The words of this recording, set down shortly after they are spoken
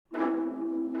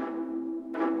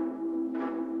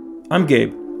I'm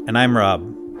Gabe. And I'm Rob.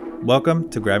 Welcome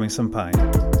to Grabbing Some Pine.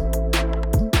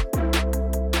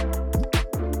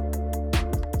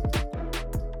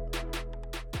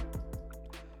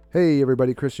 Hey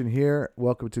everybody, Christian here.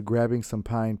 Welcome to Grabbing Some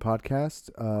Pine podcast.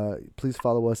 Please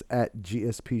follow us at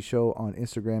GSP Show on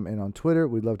Instagram and on Twitter.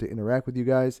 We'd love to interact with you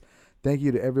guys. Thank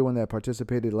you to everyone that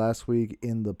participated last week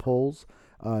in the polls.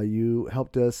 You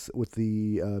helped us with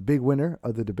the big winner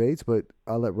of the debates, but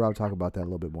I'll let Rob talk about that a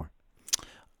little bit more.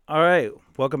 All right.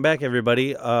 Welcome back,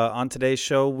 everybody. On today's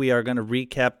show, we are going to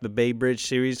recap the Bay Bridge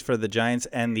series for the Giants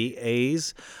and the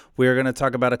A's. We are going to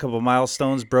talk about a couple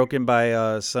milestones broken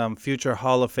by some future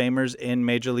Hall of Famers in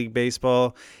Major League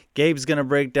Baseball. Gabe's going to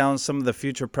break down some of the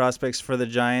future prospects for the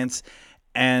Giants.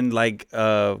 And like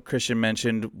Christian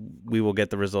mentioned, we will get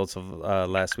the results of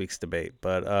last week's debate.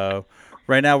 But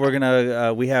right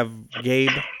now, we have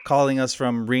Gabe calling us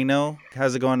from Reno.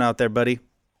 How's it going out there, buddy?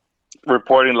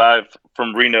 Reporting live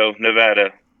from Reno,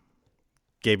 Nevada.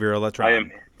 Gabriel Latron. I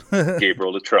am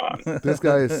Gabriel Latron. This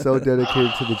guy is so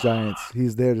dedicated to the Giants.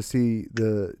 He's there to see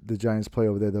the Giants play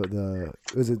over there.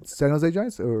 Is it San Jose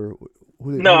Giants or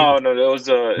who? No,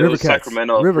 it was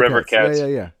Sacramento River Cats.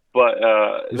 Yeah. But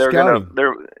man.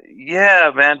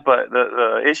 But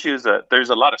the issue is that there's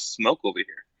a lot of smoke over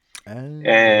here,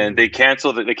 and they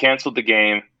canceled the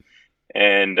game,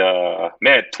 and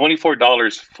man,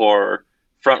 $24 for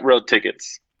front row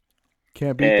tickets.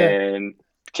 Can't beat that.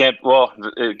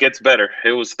 It gets better.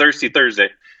 It was Thirsty Thursday.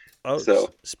 Oh,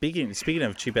 so speaking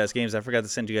of cheap ass games, I forgot to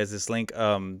send you guys this link.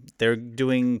 They're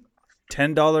doing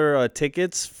 $10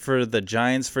 tickets for the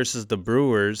Giants versus the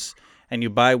Brewers, and you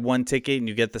buy one ticket and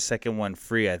you get the second one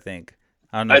free. I think.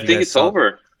 I don't know. I think it's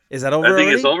over. Is that over? I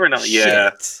think it's over now.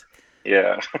 Shit.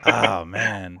 Yeah. Oh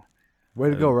man. Way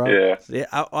to go, Rob.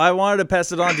 Yeah. I wanted to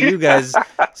pass it on to you guys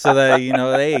so that,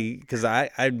 hey, because I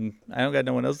don't got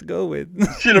no one else to go with.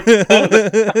 Should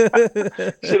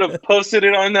have posted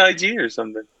it on IG or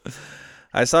something.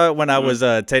 I saw it when I was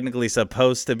technically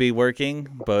supposed to be working,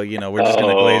 but, we're just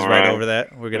going to glaze right over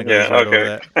that. We're going to glaze right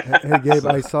over that. Hey, Gabe,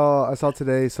 I saw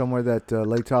today somewhere that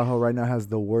Lake Tahoe right now has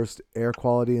the worst air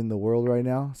quality in the world right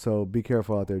now, so be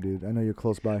careful out there, dude. I know you're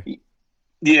close by.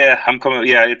 Yeah, I'm coming.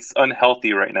 Yeah, it's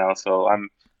unhealthy right now, so I'm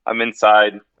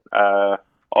inside.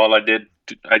 All I did,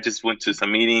 I just went to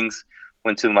some meetings,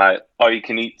 went to my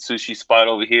all-you-can-eat sushi spot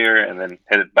over here, and then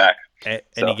headed back.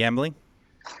 Any gambling?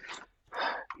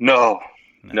 No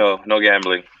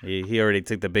gambling. He already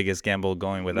took the biggest gamble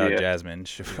going without Jasmine.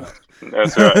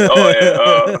 That's right.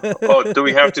 Oh, yeah. Do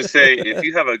we have to say, if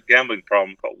you have a gambling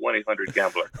problem, call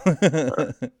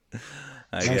 1-800-GAMBLER.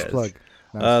 Nice plug.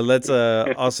 Nice. Let's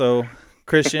also...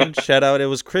 Christian, shout out. It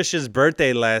was Christian's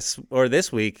birthday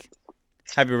this week.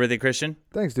 Happy birthday, Christian.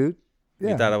 Thanks, dude. Yeah.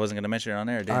 You thought I wasn't going to mention it on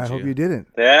air, didn't you? I hope you didn't.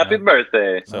 Happy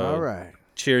birthday. So, all right.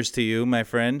 Cheers to you, my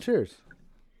friend. Cheers.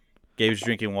 Gabe's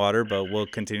drinking water, but we'll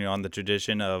continue on the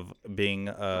tradition of being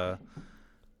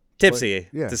tipsy,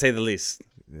 to say the least.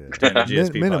 Yeah. During the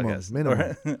GSP minimum.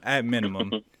 podcast. At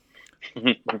minimum.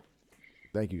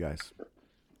 Thank you, guys.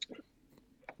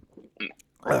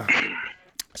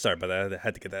 Sorry about that. I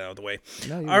had to get that out of the way.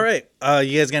 No, all right.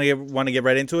 You guys want to get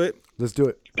right into it? Let's do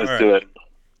it. Let's do it.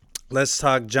 Let's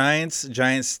talk Giants.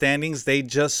 Giants standings. They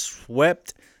just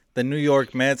swept the New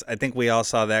York Mets. I think we all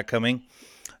saw that coming.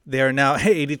 They are now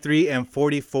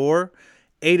 83-44,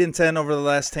 8-10 over the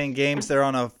last 10 games. They're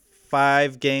on a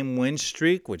 5-game win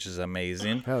streak, which is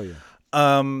amazing. Hell yeah.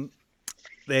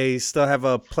 They still have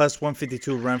a plus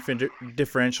 152 run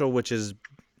differential, which is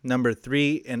number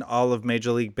 3 in all of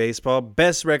Major League Baseball.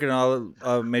 Best record in all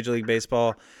of Major League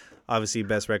Baseball. Obviously,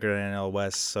 best record in NL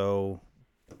West. So,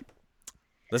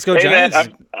 let's go, Giants.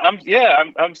 Man,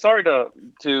 I'm sorry to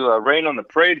rain on the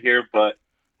parade here, but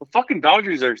the fucking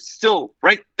Dodgers are still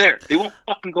right there. They won't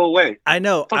fucking go away. I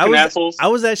know. Assholes. I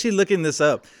was actually looking this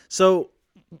up. So,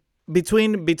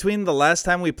 between the last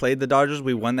time we played the Dodgers,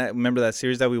 we won that. Remember that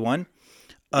series that we won?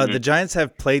 The Giants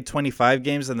have played 25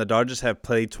 games, and the Dodgers have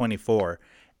played 24.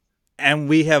 And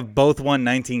we have both won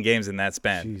 19 games in that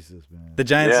span. Jesus, man. The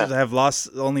Giants have lost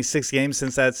only 6 games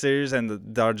since that series, and the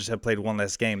Dodgers have played 1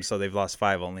 less game, so they've lost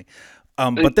 5 only.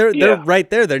 But they're right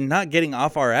there. They're not getting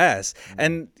off our ass.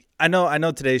 And I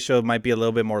know today's show might be a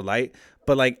little bit more light,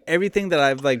 but like everything that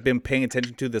I've been paying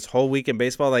attention to this whole week in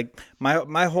baseball,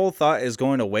 my whole thought is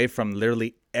going away from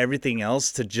literally everything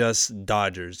else to just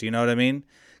Dodgers. You know what I mean?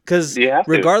 Because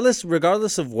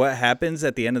regardless of what happens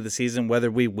at the end of the season, whether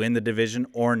we win the division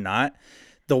or not,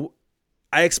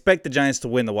 I expect the Giants to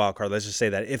win the wild card. Let's just say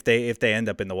that if they end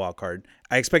up in the wild card,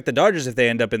 I expect the Dodgers, if they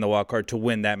end up in the wild card, to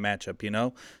win that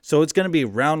matchup. So it's going to be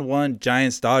round 1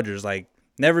 Giants Dodgers.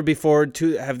 Never before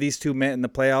have these two met in the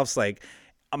playoffs.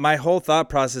 my whole thought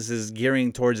process is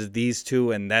gearing towards these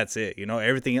two, and that's it.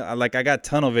 Everything, like, I got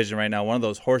tunnel vision right now. One of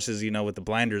those horses, with the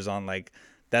blinders on. Like,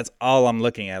 that's all I'm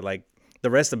looking at. Like, the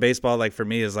rest of baseball, like, for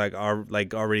me is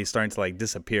already starting to like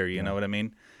disappear. You know what I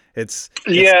mean? It's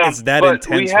that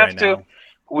intense right now.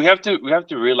 We have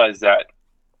to realize that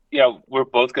we're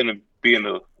both going to be in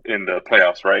the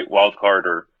playoffs, right? Wild card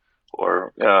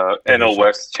or NL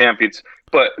West champions,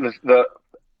 but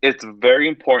it's very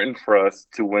important for us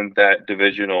to win that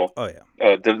divisional. Oh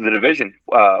yeah, the division.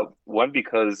 One,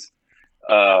 because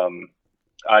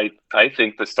I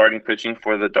think the starting pitching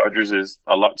for the Dodgers is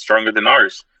a lot stronger than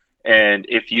ours, and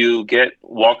if you get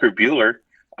Walker Buehler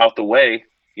out the way,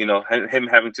 him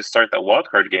having to start that wild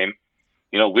card game,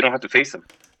 we don't have to face him.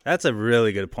 That's a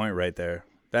really good point right there.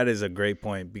 That is a great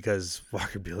point because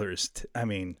Walker Buehler is.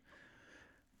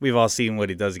 We've all seen what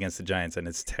he does against the Giants, and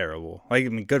it's terrible.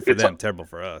 Like, good for them, terrible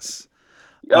for us.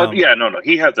 No.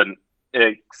 He has an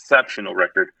exceptional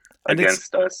record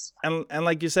against us. And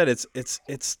like you said,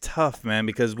 it's tough, man,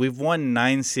 because we've won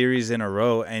 9 series in a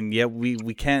row, and yet we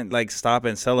can't like stop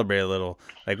and celebrate a little.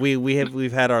 Like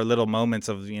we've had our little moments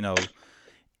of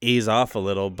ease off a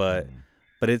little, but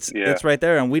it's right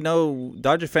there, and we know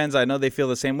Dodger fans. I know they feel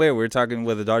the same way. We were talking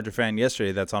with a Dodger fan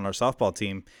yesterday that's on our softball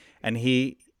team, and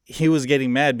he was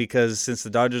getting mad because since the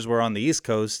Dodgers were on the East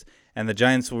Coast and the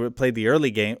Giants played the early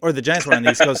game, or the Giants were on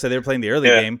the East Coast, so they were playing the early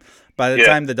game. By the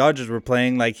time the Dodgers were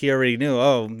playing, like, he already knew,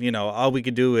 all we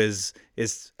could do is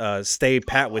stay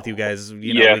pat with you guys.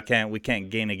 We can't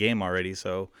gain a game already.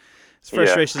 So it's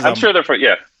frustrations. I'm sure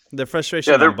the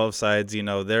frustration on both sides.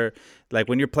 They're like,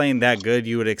 when you're playing that good,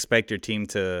 you would expect your team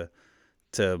to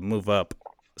move up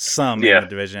some in the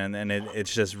division, and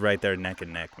it's just right there neck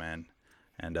and neck, man.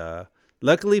 And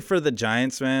luckily for the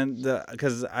Giants, man,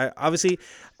 because I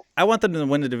want them to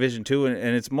win the division too, and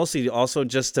it's mostly also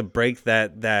just to break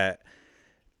that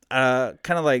kind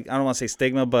of like, I don't want to say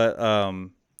stigma, but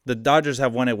the Dodgers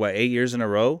have won it 8 years in a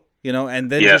row,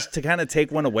 and then just to kind of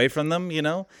take one away from them,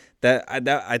 that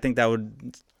I think that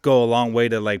would go a long way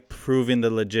to like proving the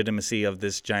legitimacy of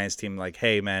this Giants team. Like,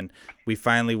 hey man, we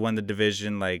finally won the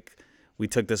division. Like, we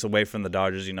took this away from the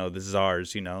Dodgers, this is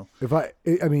ours,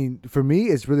 I mean, for me,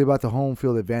 it's really about the home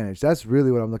field advantage. That's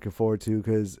really what I'm looking forward to,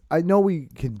 because I know we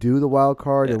can do the wild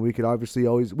card, and we could obviously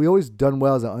always done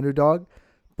well as an underdog,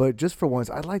 but just for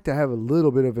once, I'd like to have a little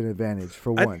bit of an advantage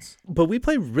for once. But we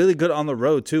play really good on the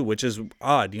road too, which is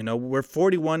odd. We're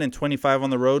 41-25 on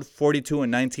the road,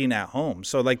 42-19 at home.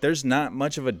 So like, there's not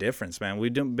much of a difference, man.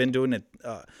 We've been doing it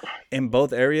in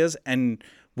both areas, and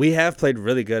we have played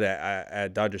really good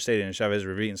at Dodger Stadium and Chavez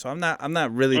Ravine, so I'm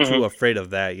not really too afraid of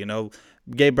that.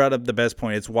 Gabe brought up the best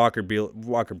point. It's Walker Buehler.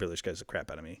 Walker Buehler scares the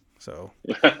crap out of me. So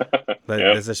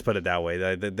let's just put it that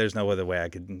way. There's no other way I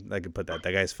could put that.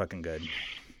 That guy's fucking good.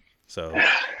 So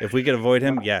if we could avoid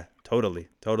him, yeah,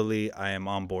 totally, I am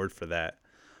on board for that.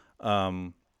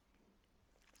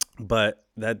 But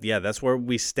that's where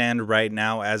we stand right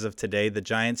now as of today. The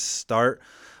Giants start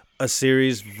a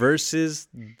series versus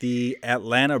the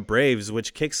Atlanta Braves,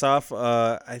 which kicks off,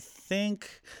 I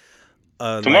think,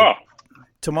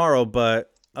 tomorrow.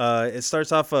 But it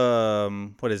starts off.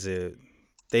 What is it?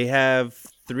 They have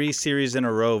 3 series in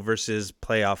a row versus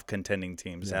playoff contending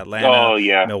teams: Atlanta,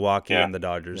 Milwaukee, and the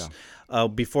Dodgers. Yeah.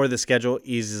 Before the schedule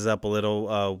eases up a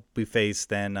little, we face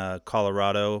then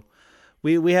Colorado.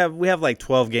 We have like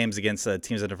 12 games against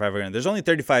teams under 500. There's only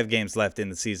 35 games left in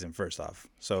the season, first off.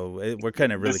 So we're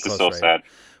kind of really close. This is so sad.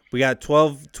 We got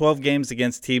 12 games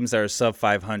against teams that are sub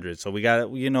 500. So we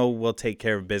got, we'll take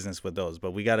care of business with those.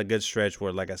 But we got a good stretch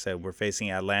where, like I said, we're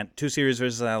facing Atlanta, 2 series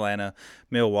versus Atlanta,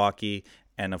 Milwaukee,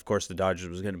 and of course the Dodgers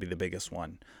was going to be the biggest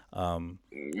one.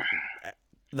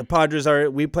 The Padres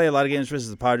we play a lot of games versus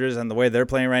the Padres, and the way they're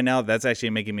playing right now, that's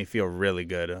actually making me feel really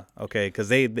good. Okay, because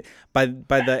by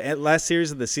the last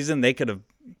series of the season, they could have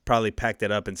probably packed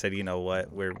it up and said, you know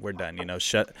what, we're done.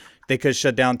 They could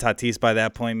shut down Tatis by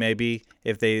that point, maybe,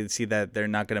 if they see that they're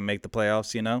not going to make the playoffs.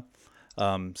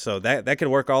 So that could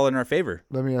work all in our favor.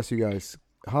 Let me ask you guys,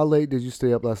 how late did you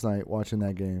stay up last night watching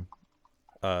that game?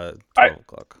 12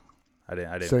 o'clock. I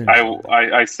didn't.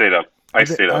 I stayed up.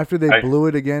 After they blew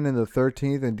it again in the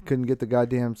 13th and couldn't get the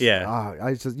goddamn... Yeah.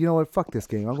 I said, you know what? Fuck this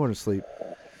game. I'm going to sleep.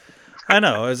 I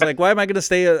know. It's like, why am I going to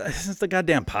stay? It's the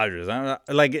goddamn Padres.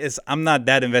 I'm not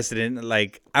that invested in.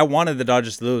 Like, I wanted the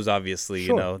Dodgers to lose, obviously.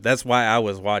 Sure. That's why I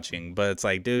was watching. But it's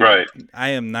like, dude, I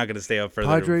am not going to stay up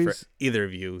further for either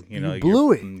of you. You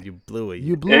blew it. You blew it.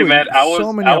 You blew it. Hey man, I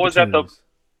was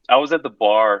at the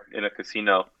bar in a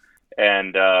casino,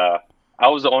 and I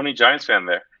was the only Giants fan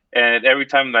there. And every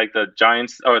time like the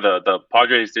Giants or the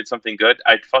Padres did something good,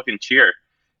 I'd fucking cheer.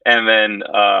 And then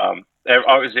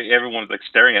obviously everyone's like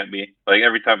staring at me like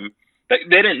every time. Like,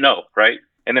 they didn't know, right?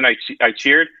 And then I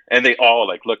cheered, and they all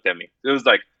like looked at me. It was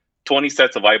like 20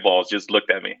 sets of eyeballs just looked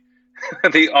at me.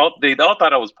 They all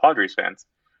thought I was Padres fans,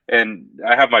 and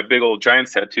I have my big old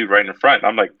Giants tattoo right in front.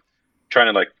 I'm like trying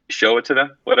to like show it to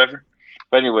them, whatever.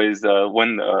 But anyways,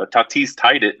 when Tatis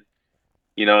tied it,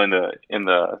 in the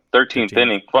 13th 15th.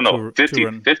 inning, well, no,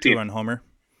 15th, 15th, two-run homer.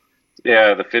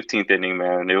 yeah, the 15th inning,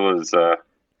 man, it was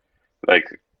like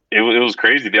it was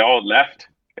crazy. They all left,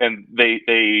 and they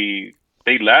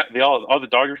left. They all the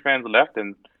Dodgers fans left,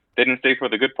 and they didn't stay for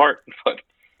the good part. But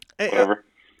whatever.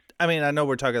 I mean, I know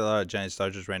we're talking a lot of Giants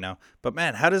Dodgers right now, but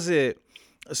man, how does it?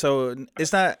 So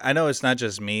it's not. I know it's not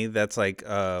just me that's like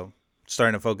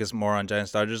starting to focus more on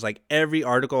Giants Dodgers. Like every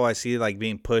article I see like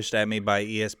being pushed at me by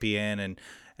ESPN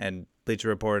and Bleacher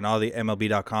Report and all the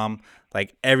MLB.com,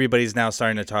 like everybody's now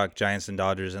starting to talk Giants and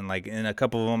Dodgers, and like in a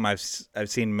couple of them I've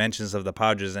seen mentions of the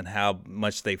Padres and how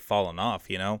much they've fallen off.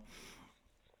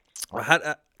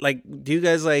 How like do you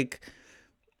guys like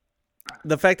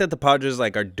the fact that the Padres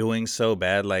like are doing so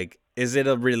bad? Like, is it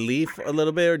a relief a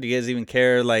little bit, or do you guys even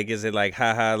care? Like, is it like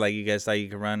haha, like you guys thought you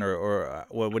could run, or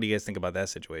what do you guys think about that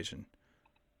situation?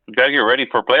 You gotta get ready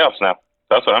for playoffs now.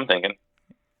 That's what I'm thinking.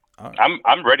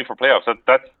 I'm ready for playoffs.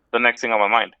 That's the next thing on my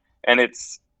mind. And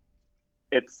it's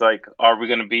like, are we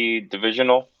going to be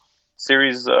divisional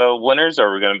series winners, or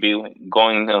are we going to be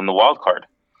going on the wild card?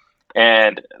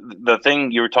 And the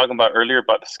thing you were talking about earlier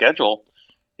about the schedule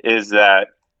is that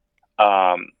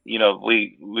we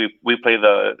play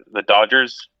the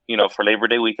Dodgers, for Labor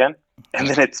Day weekend, and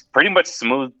then it's pretty much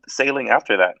smooth sailing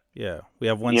after that. Yeah, we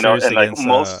have one series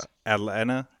against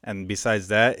Atlanta, and besides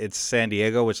that, it's San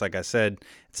Diego, which, like I said,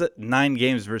 it's 9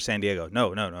 games versus San Diego.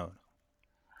 No,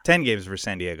 10 games versus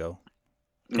San Diego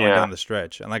going down the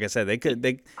stretch. And like I said,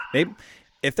 they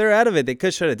if they're out of it, they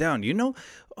could shut it down.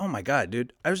 Oh my God,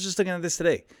 dude! I was just looking at this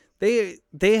today.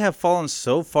 They have fallen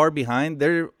so far behind.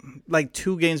 They're like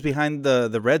 2 games behind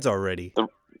the Reds already.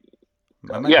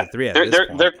 Be 3 at this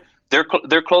point.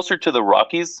 They're closer to the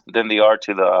Rockies than they are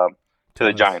to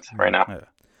the Giants right now. Yeah.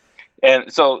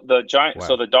 And so the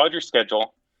the Dodgers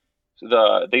schedule,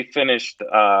 they finished. They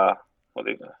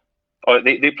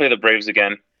play the Braves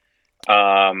again,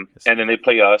 and then they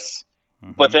play us.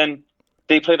 Mm-hmm. But then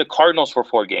they play the Cardinals for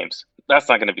 4 games. That's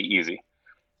not going to be easy.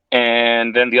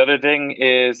 And then the other thing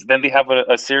is, then they have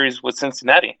a series with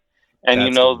Cincinnati, and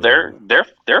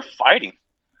they're fighting.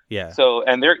 Yeah. So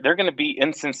and they're going to be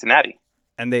in Cincinnati.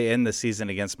 And they end the season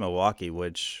against Milwaukee,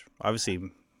 which obviously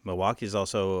Milwaukee is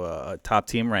also a top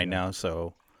team right now.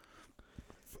 So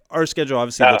our schedule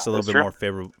obviously looks a little bit more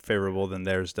favorable than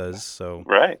theirs does. So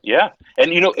right, yeah,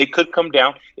 and it could come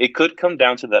down. It could come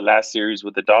down to the last series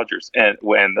with the Dodgers and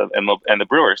the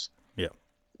Brewers. Yeah,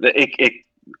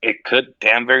 it could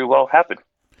damn very well happen.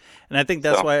 And I think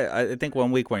that's why I think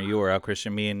 1 week when you were out,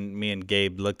 Christian, me and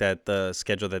Gabe looked at the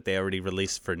schedule that they already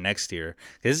released for next year.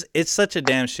 Because it's such a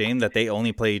damn shame that they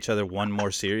only play each other one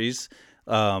more series,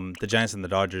 the Giants and the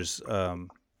Dodgers,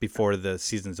 before the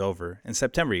season's over in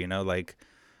September. Like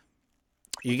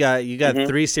you got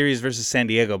 3 series versus San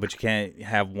Diego, but you can't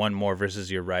have one more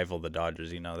versus your rival, the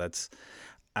Dodgers.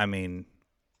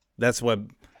 That's what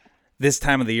this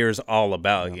time of the year is all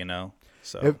about.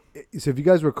 So if you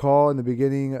guys recall, in the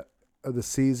beginning of the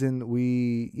season,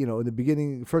 in the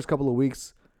beginning, first couple of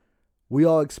weeks, we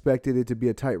all expected it to be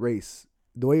a tight race.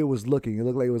 The way it was looking, it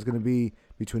looked like it was going to be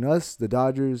between us, the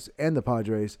Dodgers, and the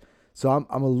Padres. So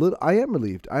I am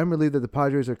relieved. I am relieved that the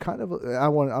Padres are kind of. I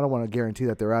don't want to guarantee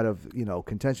that they're out of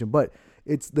contention, but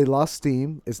they lost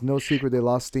steam. It's no secret they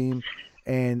lost steam,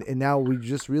 and now we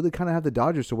just really kind of have the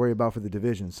Dodgers to worry about for the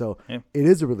division. So It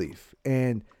is a relief,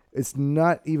 and it's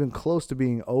not even close to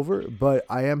being over, but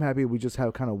I am happy we just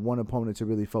have kind of one opponent to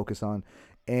really focus on.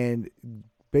 And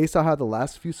based on how the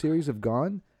last few series have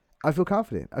gone, I feel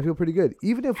confident. I feel pretty good.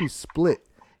 Even if we split,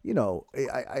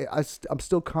 I'm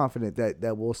still confident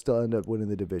that we'll still end up winning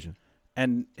the division.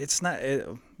 And it's not,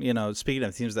 speaking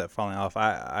of teams that are falling off,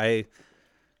 I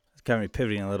kind of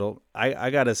pivoting a little. I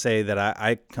got to say that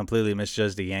I completely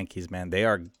misjudged the Yankees, man. They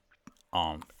are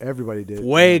everybody did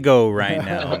fuego right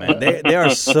now, man. They are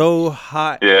so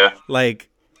hot. Yeah, like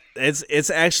it's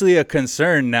actually a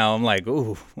concern now. I'm like,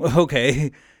 ooh,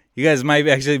 okay, you guys might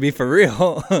actually be for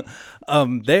real.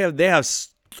 They have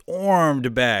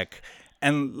stormed back,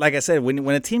 and like I said, when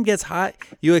a team gets hot,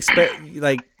 you expect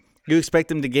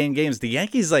them to gain games. The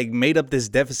Yankees made up this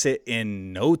deficit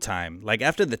in no time. Like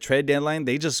after the trade deadline,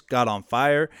 they just got on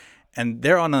fire, and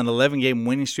they're on an 11-game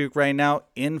winning streak right now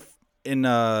in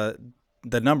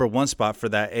the number 1 spot for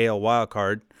that AL wild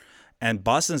card, and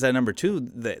Boston's at number 2.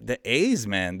 The A's,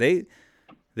 man,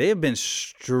 They have been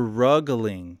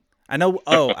struggling. I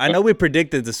know we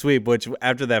predicted the sweep, which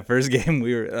after that first game,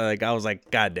 we were I was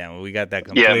like, God damn it, we got that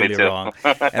completely wrong.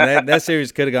 And that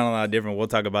series could have gone a lot different. We'll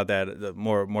talk about that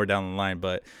more down the line.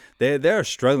 But they're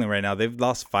struggling right now. They've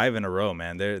lost 5 in a row,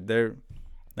 man. They're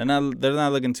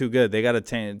not looking too good. They got to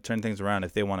turn things around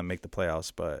if they want to make the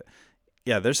playoffs. But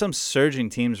yeah, there's some surging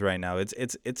teams right now.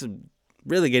 It's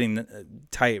really getting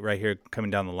tight right here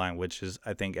coming down the line, which is,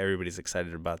 I think everybody's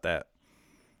excited about that.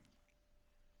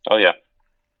 Oh yeah.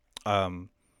 I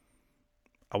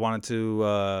wanted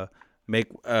to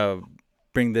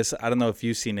bring this. I don't know if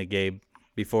you've seen it, Gabe,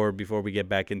 before we get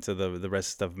back into the rest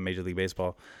of stuff in Major League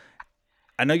Baseball.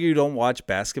 I know you don't watch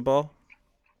basketball.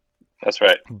 That's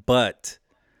right. But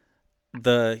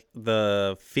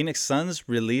the Phoenix Suns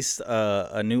released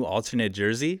a new alternate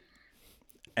jersey,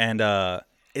 and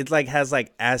it has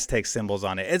Aztec symbols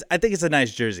on it. I think it's a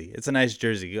nice jersey.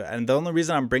 And the only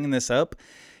reason I'm bringing this up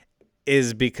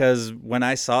is because when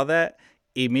I saw that,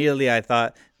 immediately I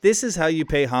thought, this is how you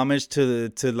pay homage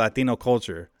to Latino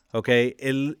culture. Okay,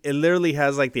 it literally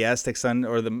has the Aztec sun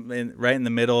right in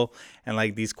the middle,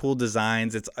 and these cool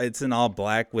designs. It's in all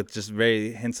black with just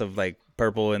very hints of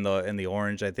purple and the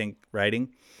orange, I think, writing.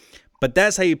 But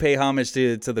that's how you pay homage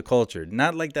to the culture,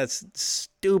 not that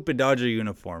stupid Dodger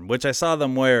uniform, which I saw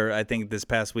them wear, I think, this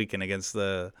past weekend against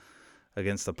the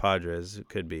Padres. It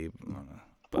could be.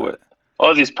 What?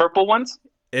 Oh, these purple ones?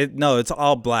 No, it's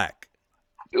all black.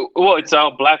 Well, it's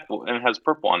all black and it has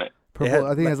purple on it. Purple,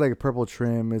 I think it has a purple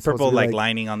trim. It's purple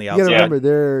lining on the outside. You gotta remember,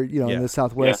 they're in the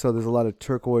Southwest, so there's a lot of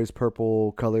turquoise,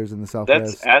 purple colors in the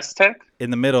Southwest. That's Aztec? In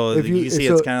the middle, you see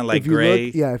it's kind of gray.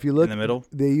 If you look in the middle,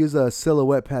 they use a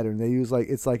silhouette pattern. They use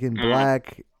it's in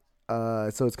black,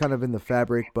 so it's kind of in the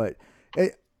fabric, but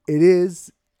it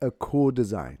is a cool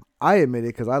design. I admit it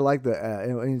because I like the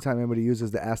anytime anybody uses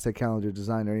the Aztec calendar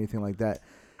design or anything like that,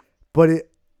 but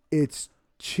it's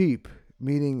cheap,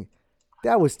 meaning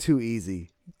that was too easy.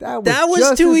 That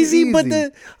was too easy. But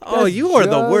you are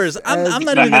the worst. I'm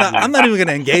not even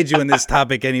gonna engage you in this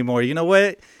topic anymore. You know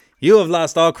what? You have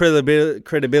lost all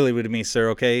credibility with me, sir.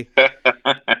 Okay.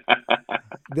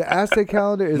 The Aztec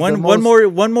calendar is one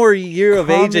more year of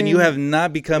age, and you have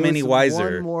not become any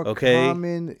wiser. One more okay.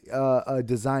 Common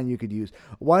design you could use.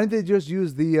 Why didn't they just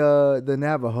use the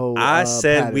Navajo? I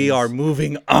said patterns? We are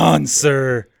moving on,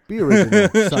 sir. Be original,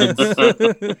 sons.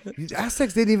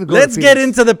 Aztecs didn't even go. Let's get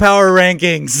into the power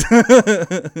rankings.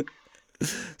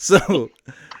 So,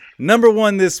 number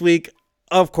 1 this week,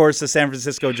 of course, the San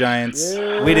Francisco Giants.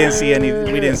 Yeah. We didn't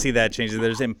see that change.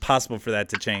 It's impossible for that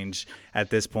to change at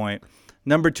this point.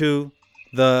 Number 2,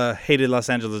 the hated Los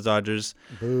Angeles Dodgers.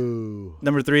 Boo.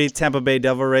 Number 3, Tampa Bay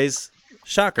Devil Rays.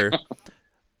 Shocker.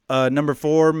 Number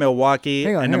 4, Milwaukee.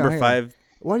 Hang on, number 5.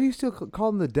 Why do you still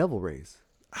call them the Devil Rays?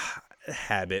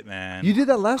 Habit, man. You did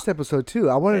that last episode too.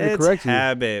 I wanted to correct you.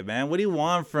 Habit, man. What do you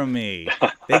want from me?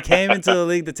 They came into the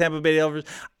league, the Tampa Bay Devil Rays.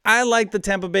 I like the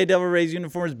Tampa Bay Devil Rays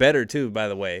uniforms better too, by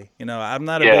the way. I'm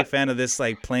not a big fan of this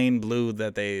plain blue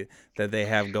that they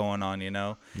have going on,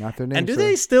 Not their name. And do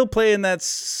they still play in that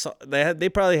they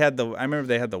probably had I remember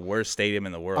they had the worst stadium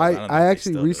in the world. I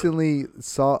actually recently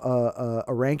saw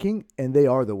a ranking, and they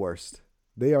are the worst.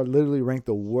 They are literally ranked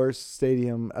the worst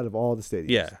stadium out of all the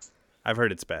stadiums. Yeah. I've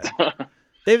heard it's bad.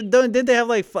 Did they have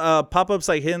pop-ups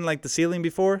hitting the ceiling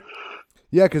before?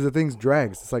 Yeah, because the thing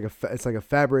drags. It's like a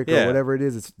fabric or whatever it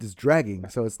is. It's just dragging,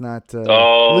 so it's not. It looks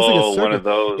like a one of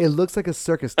those. It looks like a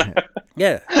circus tent.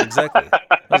 Yeah, exactly.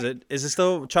 What is it? Is it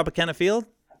still Tropicana Field?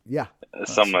 Yeah,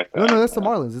 something like that. No, that's the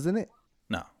Marlins, isn't it?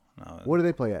 No. What do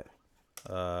they play at?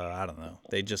 I don't know.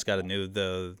 They just got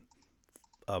the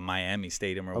Miami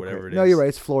Stadium or whatever it is. No, you're right.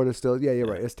 It's Florida still. Yeah, you're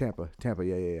right. It's Tampa.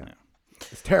 Yeah.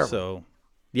 It's terrible. So,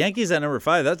 Yankees at number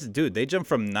 5. They jumped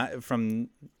from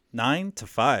 9 to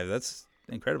 5. That's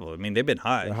incredible. I mean, they've been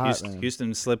high.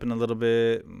 Houston's slipping a little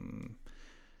bit.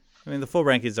 I mean, the full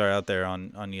rankings are out there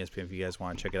on ESPN if you guys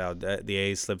want to check it out. The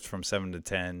A's slipped from 7 to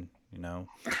 10.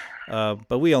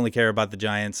 But we only care about the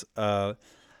Giants.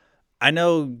 I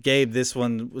know, Gabe, this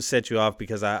one set you off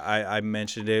because I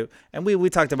mentioned it, and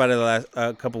we talked about it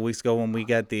a couple weeks ago when we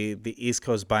got the East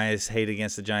Coast bias hate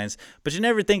against the Giants. But you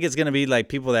never think it's gonna be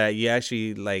people that you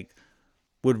actually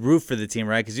would root for the team,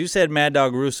 right? Because you said Mad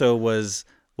Dog Russo was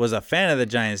a fan of the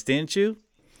Giants, didn't you?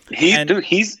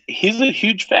 He's a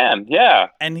huge fan, yeah.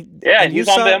 And he's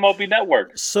on the MLB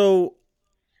Network. So,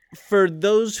 for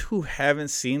those who haven't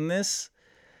seen this.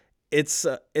 It's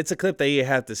a clip that you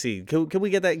have to see. Can we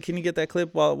get that? Can you get that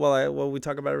clip while we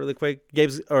talk about it really quick?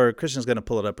 Christian's gonna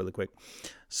pull it up really quick.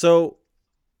 So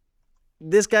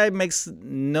this guy makes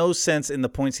no sense in the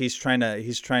points he's trying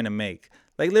to make.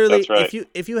 Like literally, That's right.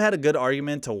 if you had a good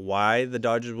argument to why the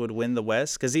Dodgers would win the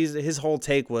West, because his whole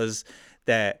take was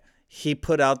that he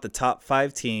put out the top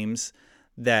 5 teams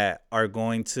that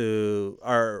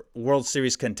are World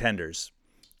Series contenders,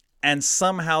 and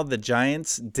somehow the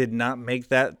Giants did not make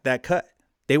that cut.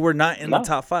 They were not in the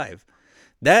top 5.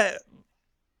 That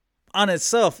on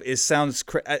itself if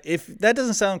that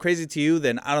doesn't sound crazy to you,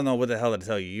 then I don't know what the hell to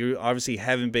tell you. You obviously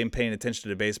haven't been paying attention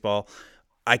to baseball.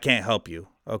 I can't help you,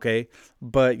 okay?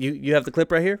 But you have the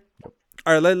clip right here?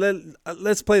 All right,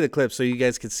 let's play the clip so you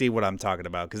guys can see what I'm talking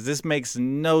about, because this makes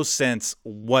no sense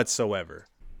whatsoever.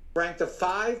 Ranked the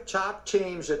 5 top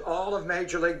teams in all of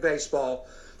Major League Baseball.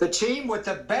 The team with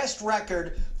the best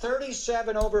record,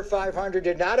 37 over 500,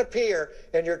 did not appear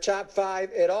in your top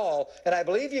 5 at all. And I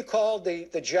believe you called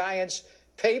the Giants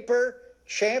paper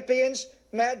champions.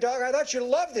 Mad Dog, I thought you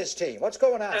loved this team. What's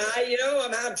going on?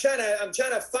 I'm trying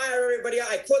to fire everybody out.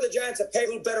 I call the Giants a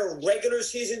better regular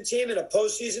season team and a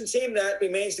postseason team. That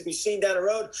remains to be seen down the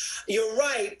road. You're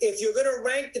right. If you're going to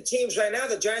rank the teams right now,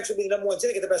 the Giants would be the number 1 team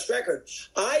to get the best record.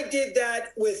 I did that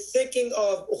with thinking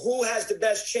of who has the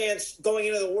best chance going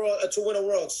into the world to win a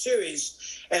World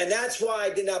Series. And that's why I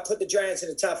did not put the Giants in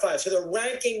the top 5. So the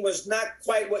ranking was not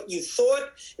quite what you thought.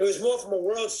 It was more from a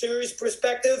World Series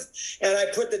perspective. And I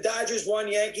put the Dodgers 1,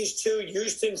 Yankees 2,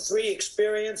 Houston 3,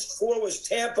 experience. 4 was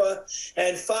Tampa,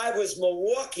 and 5 was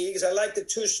Milwaukee, because I like the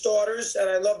 2 starters and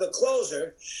I love the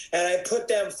closer. And I put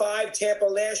them 5. Tampa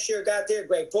last year got there,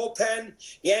 great bullpen.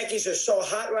 Yankees are so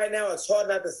hot right now, it's hard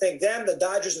not to think them. The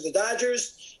Dodgers are the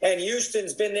Dodgers. And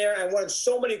Houston's been there and won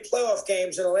so many playoff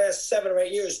games in the last 7 or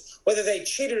 8 years, whether they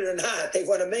cheated or not. They've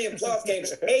won 1 million playoff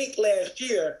games, 8 last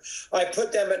year. I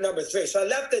put them at number 3. So I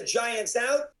left the Giants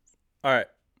out. All right.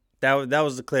 That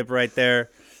was the clip right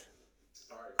there.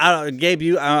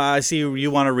 Gabe, I see you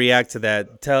want to react to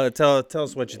that. Tell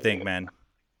us what you think, man.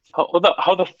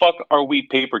 How the fuck are we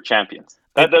paper champions?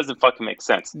 That doesn't fucking make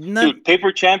sense. Dude,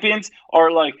 paper champions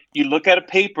are like, you look at a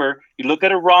paper, you look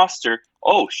at a roster,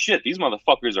 oh shit, these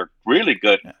motherfuckers are really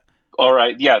good. Yeah. All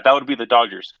right, yeah, that would be the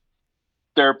Dodgers.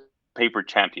 They're paper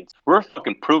champions. We're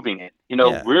fucking proving it.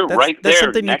 We're right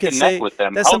there neck and neck with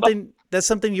them. That's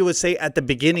something you would say at the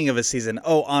beginning of a season.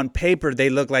 Oh, on paper, they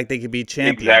look like they could be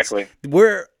champions. Exactly.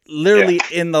 We're literally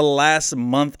in the last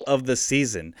month of the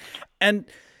season. And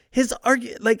his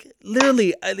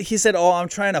literally, he said, oh, I'm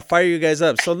trying to fire you guys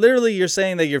up. So literally, you're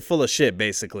saying that you're full of shit,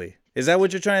 basically. Is that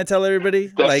what you're trying to tell everybody?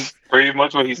 That's pretty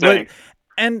much what he's saying.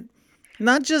 And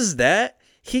not just that,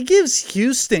 he gives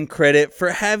Houston credit for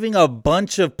having a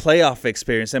bunch of playoff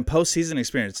experience and postseason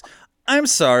experience. I'm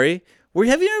sorry.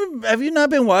 Have you not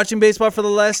been watching baseball for the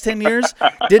last 10 years?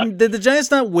 Did the Giants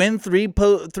not win 3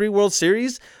 World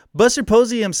Series? Buster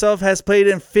Posey himself has played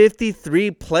in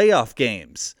 53 playoff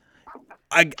games.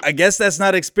 I guess that's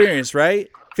not experience, right?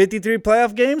 53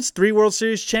 playoff games, 3 World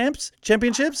Series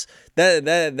championships.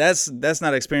 That's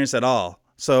not experience at all.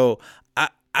 So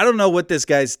I don't know what this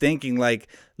guy's thinking. Like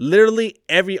literally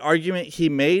every argument he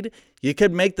made, you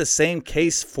could make the same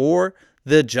case for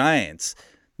the Giants.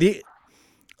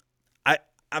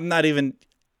 I'm not even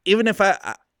if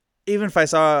I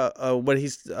saw what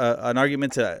he's an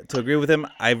argument to agree with him,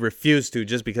 I refuse to,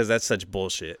 just because that's such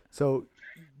bullshit. So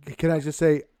can I just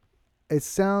say, it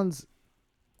sounds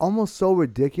almost so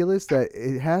ridiculous that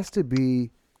it has to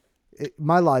be.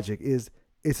 My logic is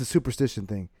it's a superstition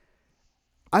thing.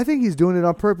 I think he's doing it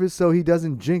on purpose so he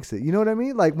doesn't jinx it. You know what I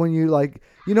mean? Like when you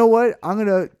you know what? I'm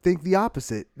gonna think the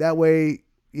opposite. That way,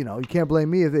 you can't blame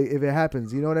me if it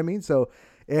happens. You know what I mean? So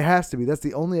it has to be. That's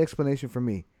the only explanation for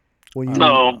me. When he's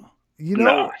on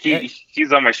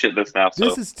my shit list now. So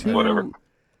this is too. Whatever.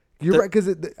 You're right, because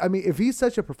if he's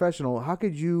such a professional, how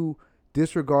could you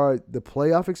disregard the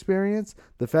playoff experience,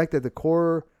 the fact that the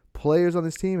core players on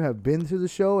this team have been to the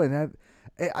show and have?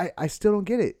 I still don't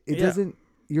get it. It doesn't.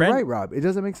 You're right, Rob. It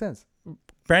doesn't make sense.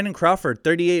 Brandon Crawford,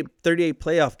 38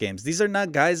 playoff games. These are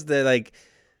not guys that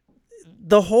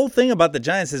the whole thing about the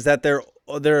Giants is that they're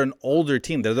an older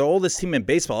team. They're the oldest team in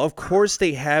baseball. Of course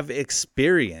they have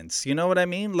experience. You know what I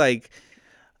mean? This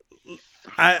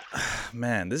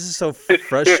is so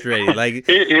frustrating.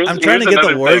 I'm trying to get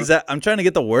the words out. I'm trying to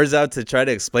get the words out to try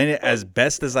to explain it as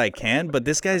best as I can. But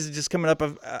this guy's just coming out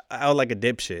like a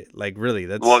dipshit. Like really,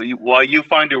 that's. Well, while you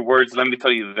find your words, let me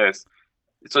tell you this.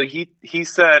 So he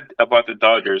said about the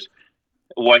Dodgers,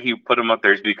 why he put them up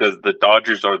there is because the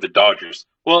Dodgers are the Dodgers.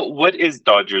 Well, what is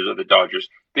Dodgers or the Dodgers?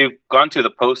 They've gone to the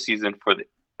postseason for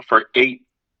 8.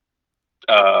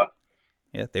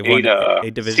 They've won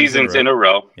 8 divisions seasons in a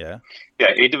row. Yeah,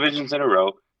 8 divisions in a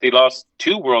row. They lost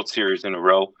 2 World Series in a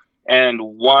row and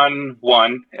won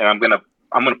one. And I'm gonna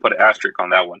put an asterisk on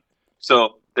that one.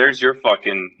 So there's your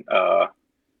fucking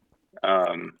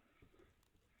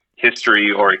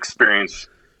history or experience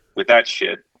with that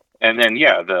shit. And then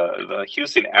the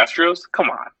Houston Astros, come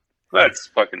on, that's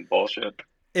fucking bullshit.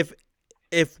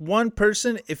 If one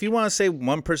person, if you want to say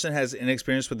one person has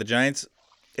inexperience with the Giants,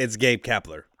 it's Gabe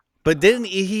Kapler. But didn't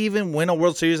he even win a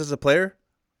World Series as a player?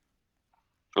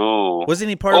 Oh, wasn't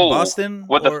he part of Boston?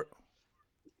 Was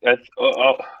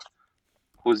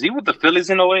he with the Phillies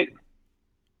in 08?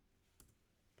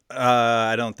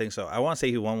 I don't think so. I want to say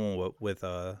he won one with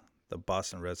the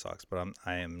Boston Red Sox, but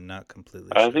I am not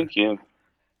completely sure. I think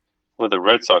the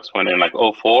Red Sox went in like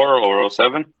 04 or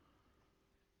 07.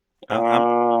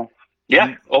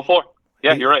 Yeah, 04.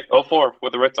 Yeah, you're right. 04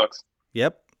 with the Red Sox.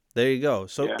 Yep. There you go.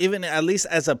 So even at least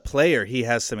as a player, he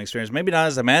has some experience. Maybe not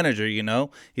as a manager,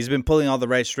 He's been pulling all the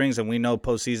right strings, and we know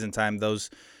postseason time, those,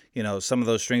 some of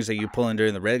those strings that you pull in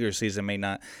during the regular season may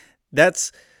not.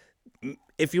 That's,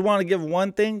 if you want to give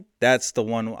one thing, that's the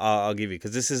one I'll give you,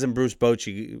 because this isn't Bruce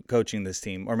Bochy coaching this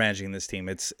team or managing this team.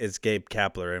 It's Gabe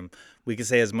Kapler, and we can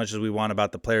say as much as we want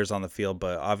about the players on the field,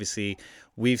 but obviously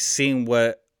we've seen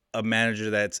what a manager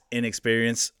that's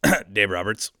inexperienced, Dave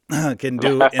Roberts, can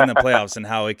do in the playoffs and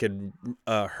how it could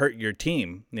hurt your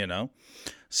team,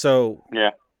 So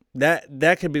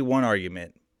that could be one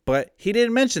argument. But he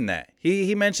didn't mention that.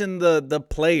 He mentioned the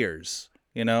players,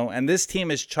 and this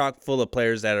team is chock full of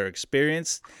players that are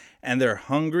experienced and they're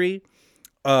hungry.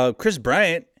 Chris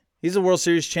Bryant, he's a World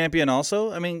Series champion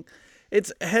also. I mean,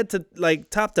 it's head to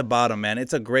top to bottom, man.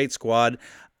 It's a great squad.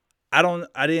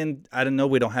 I didn't know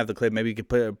we don't have the clip. Maybe you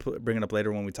could bring it up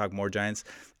later when we talk more Giants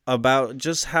about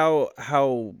just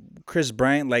how Chris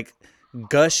Bryant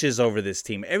gushes over this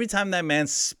team. Every time that man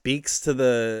speaks to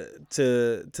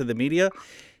the media,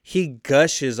 he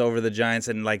gushes over the Giants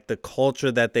and the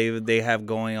culture that they have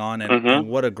going on and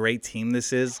what a great team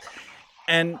this is.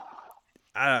 And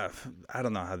I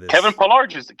don't know how this Kevin Pillar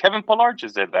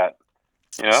just did that.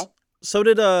 So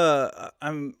did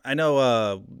I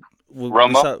know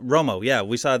Romo.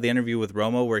 We saw the interview with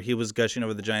Romo where he was gushing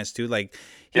over the Giants too.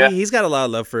 He's got a lot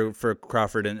of love for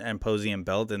Crawford and Posey and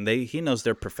Belt, and he knows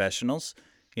they're professionals.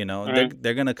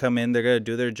 They're gonna come in, they're gonna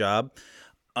do their job.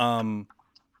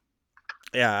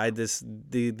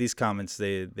 These comments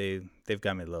they've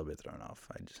got me a little bit thrown off.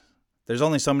 There's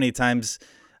only so many times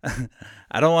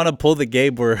I don't want to pull the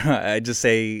Gabe where I just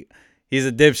say he's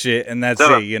a dipshit and that's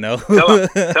Tell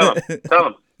it. Tell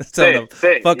him.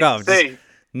 Say, fuck off.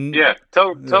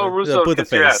 Tell Russo put the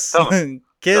kiss your ass. Tell him.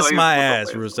 Kiss my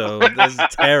ass, Russo. This is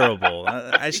terrible.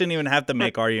 I shouldn't even have to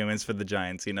make arguments for the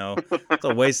Giants. It's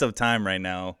a waste of time right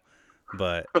now.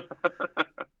 But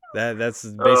that's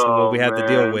basically what we have to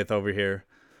deal with over here.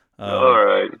 All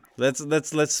right. Let's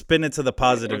spin it to the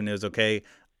positive news, okay?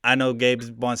 I know Gabe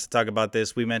wants to talk about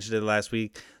this. We mentioned it last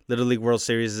week. Little League World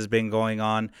Series has been going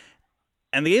on,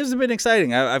 and the games have been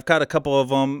exciting. I've caught a couple of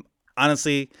them.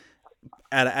 Honestly,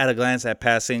 at a glance, at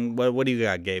passing, what do you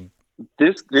got, Gabe?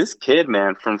 This kid,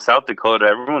 man, from South Dakota,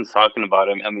 everyone's talking about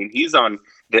him. I mean, he's on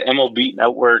the MLB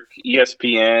Network,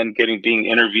 ESPN, being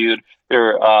interviewed.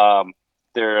 They're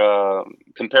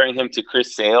comparing him to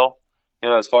Chris Sale,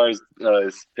 as far as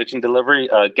his pitching delivery.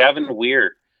 Gavin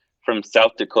Weir from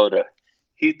South Dakota,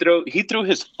 he threw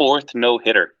his fourth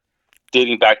no-hitter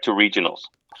dating back to regionals.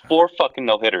 4 fucking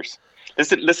no-hitters.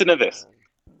 Listen to this.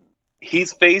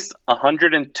 He's faced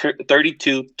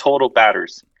 132 total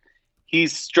batters.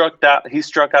 He's struck out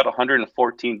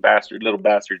 114 little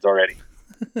bastards already.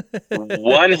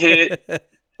 one hit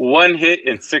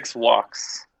and 6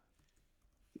 walks.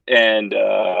 And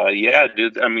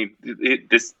dude. I mean,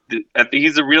 I think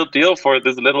he's a real deal for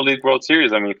this Little League World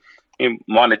Series. I mean, he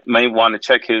may want to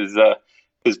check his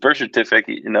birth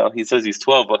certificate. He says he's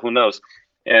 12, but who knows?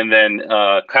 And then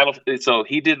so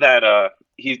he did that.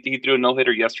 He threw a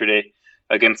no-hitter yesterday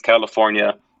against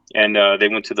California, and they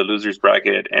went to the losers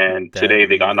bracket. And today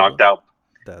they got knocked out.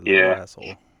 That little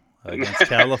asshole against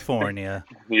California.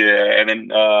 Yeah, and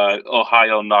then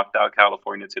Ohio knocked out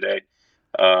California today.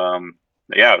 I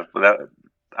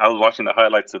was watching the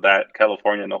highlights of that,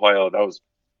 California and Ohio. That was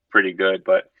pretty good,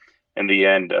 but in the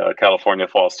end, California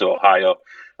falls to Ohio.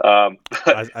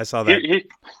 I saw that.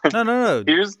 No.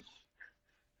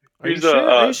 Are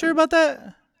you sure about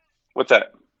that? What's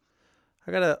that?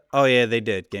 Oh yeah, they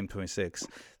did. Game 26.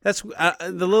 That's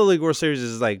the Little League World Series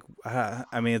is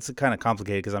it's kind of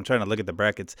complicated because I'm trying to look at the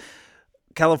brackets.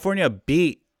 California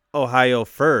beat Ohio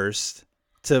first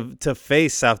to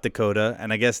face South Dakota,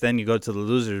 and I guess then you go to the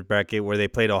losers bracket where they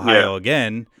played Ohio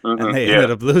again, and they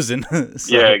ended up losing.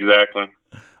 So, yeah, exactly.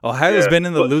 Ohio's been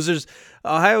in the losers.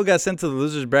 Ohio got sent to the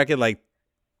losers bracket I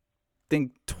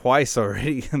think twice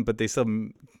already, but they still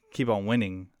keep on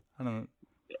winning. I don't know.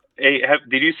 Hey,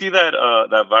 did you see that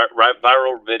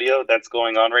viral video that's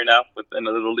going on right now within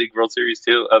the Little League World Series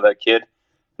too of that kid,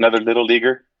 another little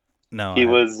leaguer? No, He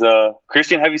was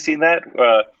Christian. Have you seen that?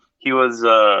 He was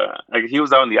he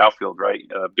was out in the outfield, right,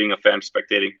 being a fan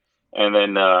spectating, and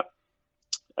then I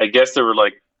guess they were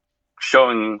like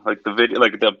showing like the video,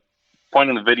 like the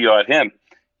pointing the video at him.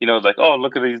 You know, like, oh,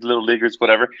 look at these little leaguers,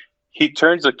 whatever. He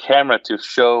turns the camera to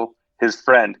show his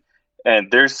friend,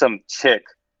 and there's some chick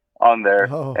on there,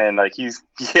 and like he's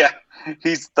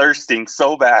thirsting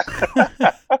so bad.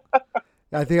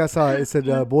 I think I saw it. It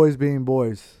said boys being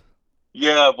boys.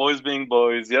 Yeah, boys being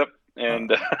boys. Yep,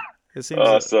 and it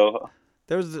seems so.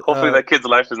 There was hopefully that kid's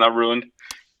life is not ruined.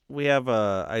 We have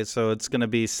so it's gonna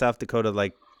be South Dakota,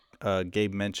 like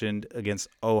Gabe mentioned, against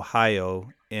Ohio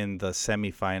in the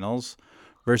semifinals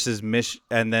versus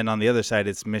and then on the other side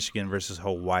it's Michigan versus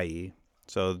Hawaii.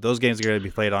 So those games are gonna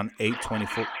be played on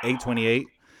 8/28.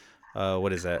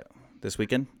 What is that? This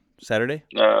weekend? Saturday?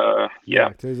 Yeah.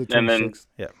 Today's the 26th. And then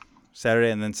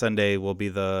Saturday, and then Sunday will be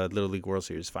the Little League World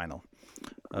Series final.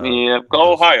 Go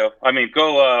Ohio. I mean,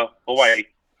 go Hawaii.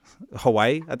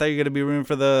 Hawaii? I thought you were gonna be rooting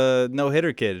for the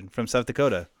no-hitter kid from South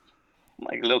Dakota.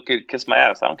 Like a little kid, kiss my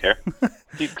ass. I don't care.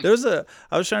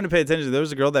 I was trying to pay attention. There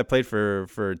was a girl that played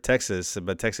for Texas,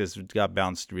 but Texas got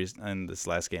bounced in this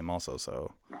last game also.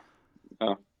 So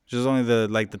she was only the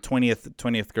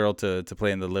 20th girl to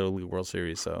play in the Little League World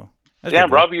Series. So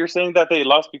damn, Robbie, you're saying that they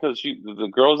lost because the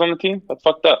girl was on the team? That's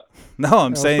fucked up. No,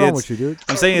 I'm saying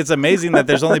I'm saying it's amazing that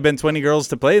there's only been 20 girls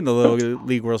to play in the Little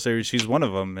League World Series. She's one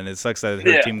of them, and it sucks that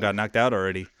her team got knocked out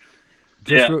already.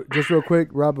 Just real quick,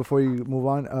 Rob, before you move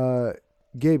on,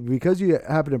 Gabe, because you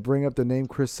happen to bring up the name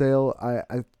Chris Sale,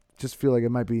 I just feel like it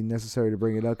might be necessary to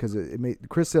bring it up because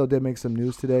Chris Sale did make some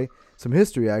news today, some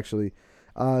history actually.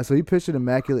 So he pitched an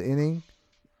immaculate inning.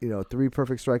 3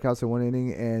 perfect strikeouts in 1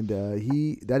 inning, and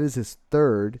that is his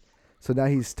 3rd. So now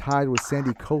he's tied with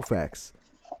Sandy Koufax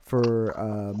for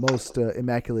most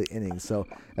immaculate innings. So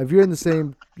if you're in the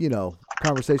same,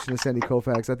 conversation as Sandy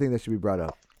Koufax, I think that should be brought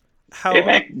up. Hey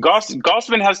man,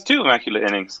 Gossman has 2 immaculate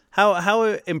innings.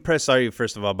 How impressed are you,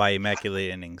 first of all, by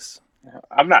immaculate innings?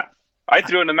 I'm not. I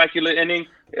threw an immaculate inning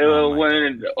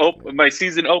when my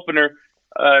season opener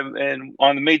and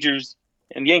on the majors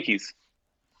and Yankees.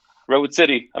 Redwood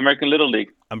City, American Little League.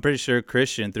 I'm pretty sure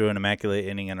Christian threw an immaculate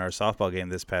inning in our softball game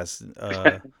this past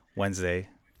Wednesday.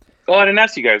 Oh, I didn't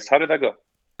ask you guys. How did that go?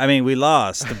 I mean, we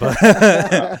lost,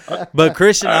 but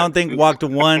Christian, I don't think, walked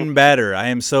one batter. I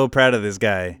am so proud of this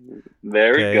guy.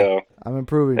 There we go. I'm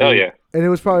improving. Hell yeah. And it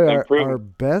was probably our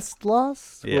best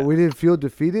loss. Yeah. We didn't feel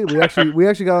defeated. We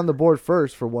actually got on the board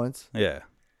first for once. Yeah.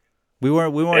 We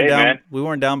weren't down. Man. We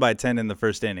weren't down by 10 in the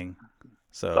first inning.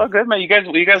 So all good, man.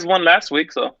 You guys won last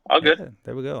week, so all good. Yeah,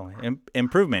 there we go.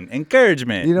 Improvement,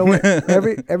 encouragement. You know what?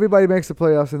 Everybody makes the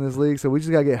playoffs in this league, so we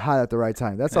just gotta get hot at the right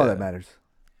time. That's all that matters.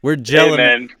 We're gelling.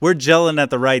 Hey, we're gelling at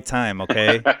the right time.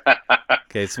 Okay.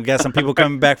 Okay. So we got some people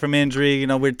coming back from injury.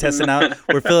 We're testing out.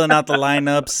 We're filling out the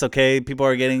lineups. Okay. People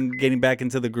are getting back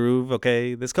into the groove.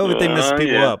 Okay. This COVID thing messes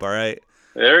people up. All right.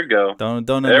 There we go. Don't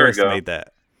underestimate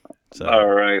that. So, all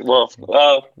right. Well,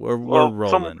 we're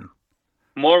rolling.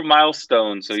 More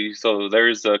milestones. So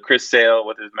there's Chris Sale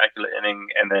with his immaculate inning,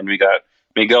 and then we got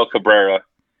Miguel Cabrera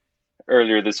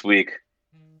earlier this week.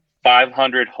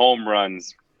 500 home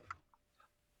runs.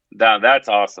 Now that's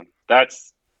awesome.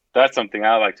 That's something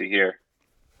I like to hear.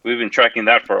 We've been tracking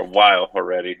that for a while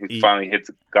already. He finally hits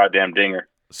a goddamn dinger.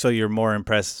 So you're more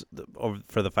impressed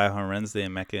for the 500 runs the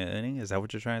immaculate inning? Is that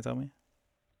what you're trying to tell me?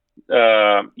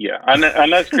 Yeah.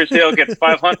 Unless Chris Sale gets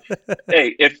 500.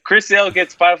 Hey, if Chris Sale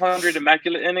gets 500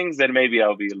 immaculate innings, then maybe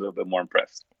I'll be a little bit more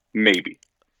impressed. Maybe.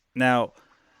 Now,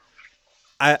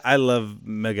 I love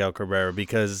Miguel Cabrera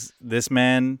because this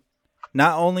man,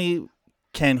 not only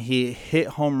can he hit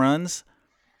home runs,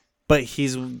 but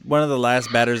he's one of the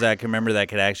last batters that I can remember that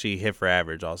could actually hit for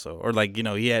average also. Or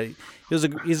he's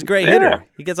a great hitter.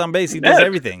 He gets on base. He does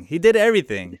everything. He did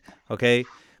everything. Okay.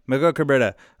 Miguel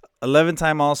Cabrera,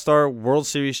 11-time All-Star, World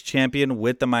Series champion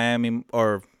with the Miami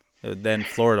or then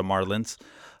Florida Marlins,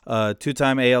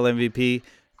 2-time AL MVP,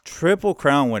 Triple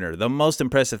Crown winner. The most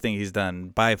impressive thing he's done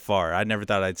by far. I never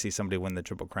thought I'd see somebody win the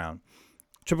Triple Crown.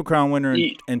 Triple Crown winner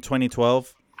in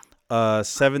 2012,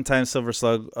 7-time Silver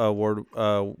Slug award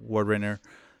winner,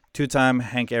 2-time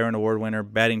Hank Aaron Award winner,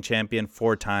 batting champion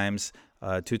 4 times,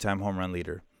 2-time home run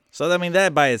leader. So, I mean,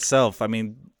 that by itself,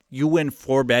 you win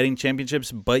 4 batting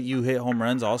championships, but you hit home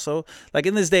runs also. Like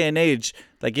in this day and age,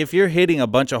 like if you're hitting a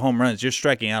bunch of home runs, you're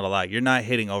striking out a lot. You're not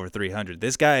hitting over 300.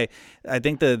 This guy, I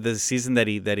think the season that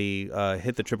he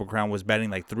hit the Triple Crown was batting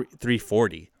like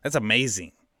 340. That's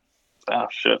amazing. Oh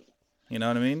shit! You know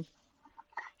what I mean?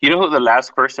 You know who the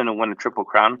last person to win a Triple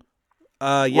Crown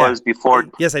Yeah. was before?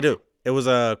 Yes, I do. It was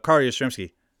Carl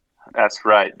Yastrzemski. That's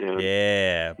right, dude.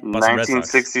 Yeah, Boston Red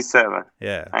Sox. 1967.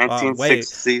 Yeah,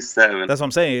 1967. That's what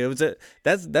I'm saying. It was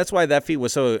that's why that feat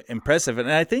was so impressive,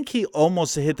 and I think he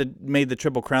almost made the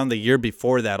Triple Crown the year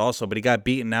before that also, but he got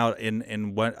beaten out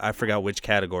in what I forgot which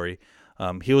category.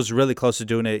 He was really close to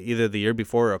doing it either the year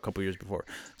before or a couple years before.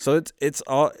 So it's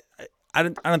all. I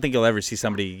don't think you'll ever see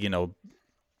somebody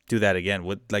do that again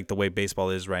with like the way baseball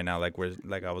is right now. Like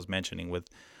I was mentioning with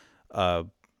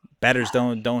batters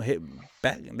don't hit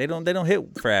back. They don't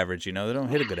hit for average. They don't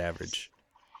hit a good average.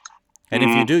 And if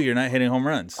you do, you're not hitting home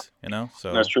runs.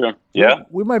 So that's true. Yeah,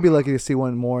 we might be lucky to see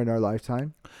one more in our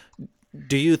lifetime.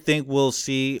 Do you think we'll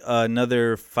see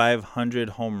another 500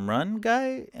 home run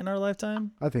guy in our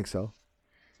lifetime? I think so.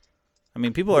 I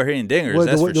mean, people are hitting dingers.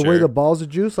 That's for sure. The way the balls are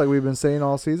juiced, like we've been saying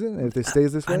all season, if it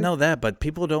stays this way. I know that, but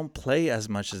people don't play as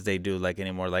much as they do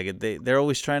anymore. Like they're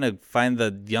always trying to find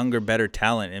the younger, better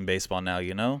talent in baseball now.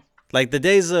 Like the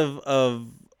days of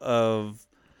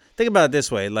think about it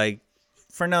this way: like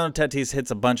Fernando Tatis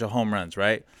hits a bunch of home runs,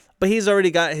 right? But he's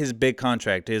already got his big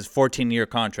contract, his 14-year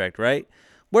contract, right?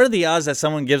 What are the odds that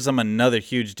someone gives him another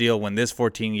huge deal when this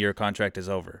 14-year contract is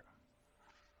over?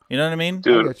 You know what I mean?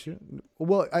 Dude. I get you.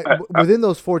 Well, within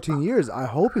those 14 years, I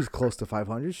hope he's close to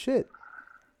 500. Shit.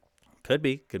 Could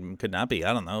be. Could not be.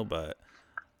 I don't know, but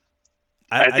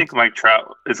I think Mike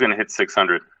Trout is going to hit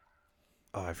 600.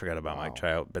 Oh, I forgot about Mike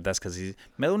Trout, but that's because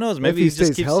who knows? Maybe he just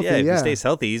stays keeps healthy, if yeah. he stays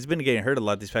healthy. He's been getting hurt a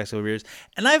lot these past couple of years,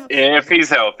 and if he's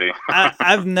healthy.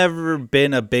 I've never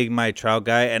been a big Mike Trout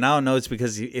guy, and I don't know. It's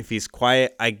because if he's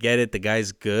quiet, I get it. The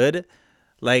guy's good.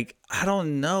 Like I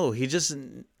don't know. He just.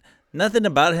 Nothing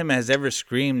about him has ever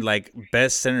screamed like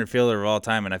best center fielder of all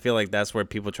time, and I feel like that's where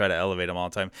people try to elevate him all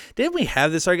the time. Didn't we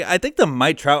have this argument? I think the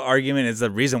Mike Trout argument is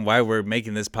the reason why we're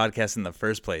making this podcast in the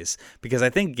first place, because I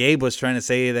think Gabe was trying to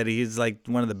say that he's like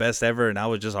one of the best ever, and I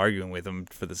was just arguing with him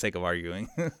for the sake of arguing.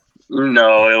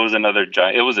 No, it was another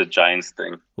Giant. It was a Giants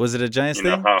thing. Was it a Giants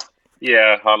thing?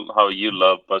 How you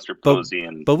love Buster Posey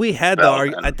but we had the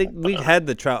argument. I think we had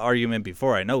the Trout argument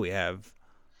before. I know we have.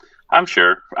 I'm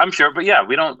sure, but yeah,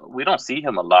 we don't see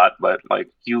him a lot, but like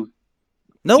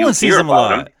no one sees him a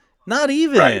lot. Not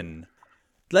even right.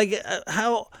 Like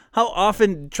how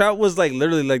often Trout was like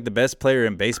literally like the best player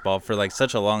in baseball for like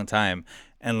such a long time,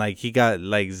 and like he got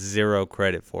like zero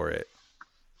credit for it.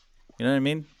 You know what I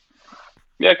mean?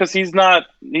 Yeah, because he's not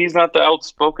the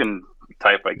outspoken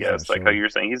type, I guess. Yeah, like how you're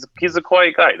saying, he's a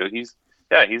quiet guy. Dude.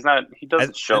 He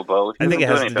doesn't showboat. I think it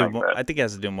has to do more. I think it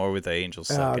has to do more with the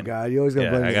Angels. Oh God, you always gonna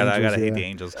blame I gotta hate the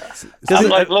Angels. I'm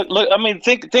like, look. I mean,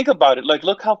 think about it. Like,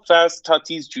 look how fast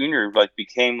Tatis Jr. like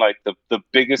became like the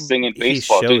biggest thing in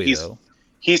baseball. He's showy,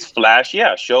 he's flashy,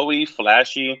 yeah, showy,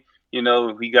 flashy. He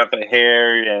got the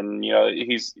hair, and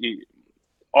he's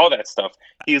all that stuff.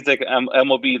 He's like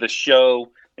MLB The Show.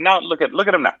 And now look at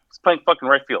him now. He's playing fucking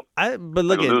right field. But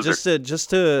look at just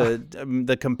to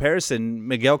the comparison,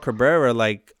 Miguel Cabrera.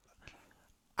 Like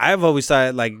I've always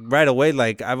thought, like right away,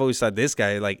 like I've always thought this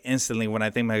guy, like instantly when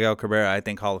I think Miguel Cabrera, I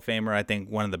think Hall of Famer. I think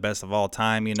one of the best of all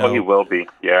time. Oh, he will be.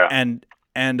 Yeah.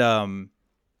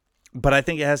 But I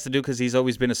think it has to do because he's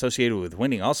always been associated with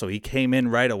winning. Also, he came in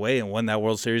right away and won that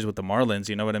World Series with the Marlins.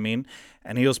 You know what I mean?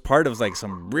 And he was part of like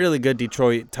some really good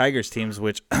Detroit Tigers teams,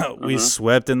 which we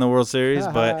swept in the World Series.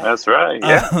 But that's right.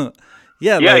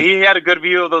 Yeah, yeah. He had a good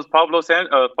view of those Pablo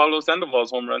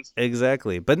Sandoval's home runs.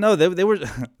 Exactly. But no, there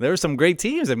were some great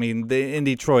teams. I mean, in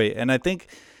Detroit, and I think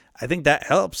that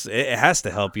helps. It has to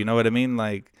help. You know what I mean?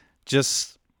 Like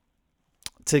just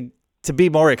to be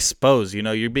more exposed.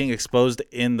 You're being exposed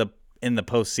in the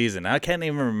postseason. I can't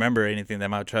even remember anything that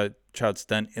Mike Trout's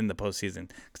done in the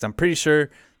postseason because I'm pretty sure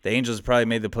the Angels probably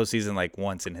made the postseason like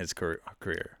once in his career.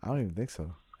 I don't even think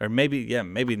so. Or maybe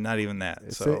not even that.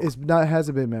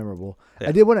 Hasn't been memorable. Yeah.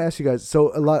 I did want to ask you guys.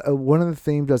 So one of the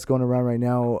themes that's going around right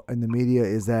now in the media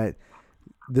is that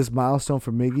this milestone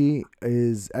for Miggy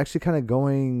is actually kind of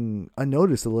going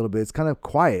unnoticed a little bit. It's kind of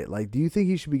quiet. Like, do you think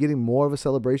he should be getting more of a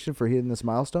celebration for hitting this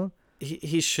milestone?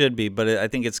 He should be, but I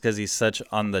think it's because he's such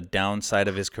on the downside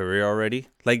of his career already.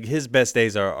 Like his best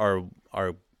days are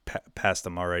past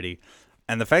him already,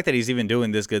 and the fact that he's even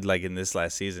doing this good, like in this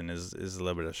last season, is a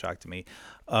little bit of a shock to me.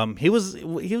 He was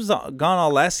gone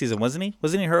all last season, wasn't he?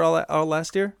 Wasn't he hurt all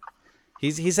last year?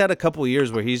 He's had a couple of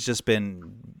years where he's just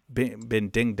been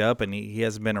dinged up and he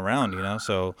hasn't been around,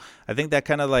 So I think that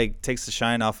kind of like takes the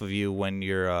shine off of you when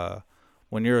you're a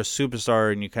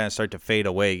superstar and you kind of start to fade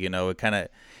away. It kind of.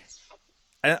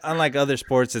 unlike other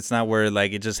sports, it's not where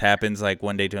like it just happens like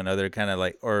one day to another, kind of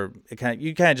like, or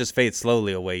you kind of just fade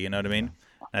slowly away. You know what I mean?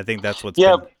 And I think that's what's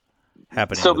been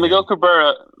happening. So with Miguel him.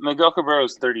 Cabrera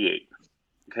is 38.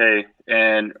 Okay,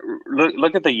 and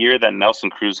look at the year that Nelson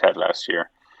Cruz had last year,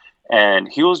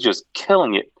 and he was just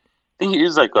killing it. I think he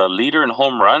was like a leader in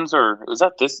home runs, or was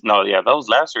that this? No, yeah, that was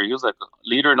last year. He was like a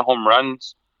leader in home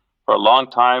runs for a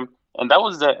long time, and that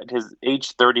was at his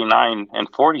age 39 and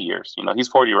 40 years. You know, he's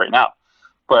 40 right now,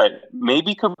 but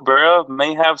maybe Cabrera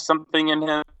may have something in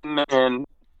him, and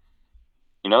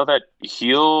you know that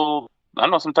he'll, I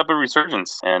don't know, some type of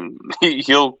resurgence, and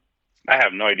he'll. I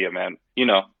have no idea, man. You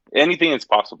know, anything is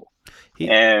possible. He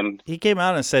came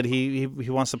out and said he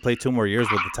wants to play 2 more years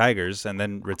with the Tigers and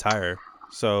then retire.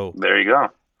 So there you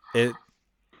go.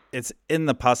 It's in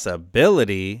the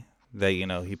possibility that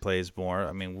he plays more.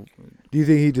 I mean, do you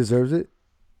think he deserves it?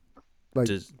 Like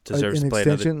deserves an to play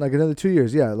extension, like another 2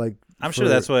 years? Yeah, like I'm sure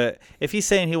that's what. If he's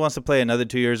saying he wants to play another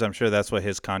 2 years, I'm sure that's what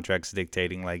his contract's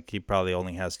dictating. Like he probably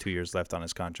only has 2 years left on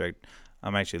his contract.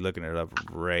 I'm actually looking it up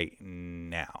right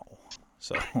now.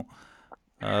 So,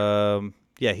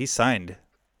 yeah, he's signed.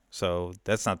 So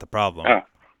that's not the problem. Oh.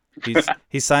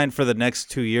 He's signed for the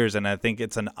next 2 years, and I think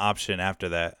it's an option after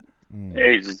that.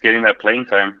 Hey, he's just getting that playing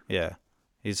time. Yeah,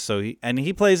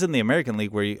 he plays in the American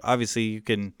League where obviously you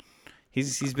can.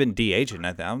 He's been DHing.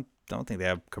 I don't think they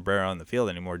have Cabrera on the field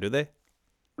anymore, do they?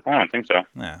 I don't think so.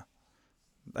 Yeah.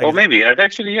 Well, maybe.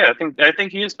 Actually, yeah. I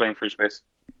think he is playing first base.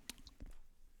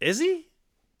 Is he?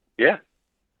 Yeah.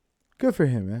 Good for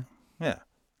him, man. Yeah.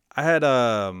 I had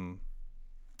I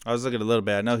was looking a little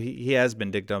bit. I know he has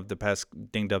been dinged up the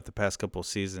past couple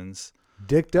seasons.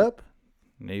 Dicked up?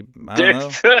 Maybe, I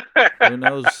don't know. Who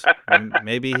knows?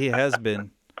 Maybe he has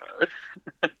been.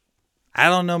 I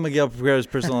don't know Miguel Cabrera's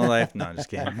personal life. No, I'm just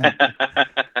kidding.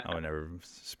 I would never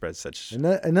spread such.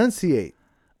 Enunciate.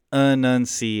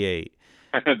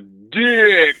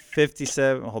 Dick.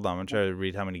 57. Hold on, I'm trying to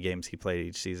read how many games he played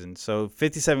each season. So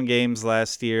 57 games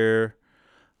last year.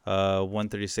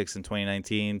 136 in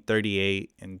 2019,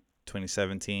 38 in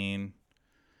 2017.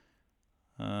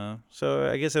 So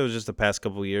I guess it was just the past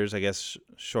couple of years. I guess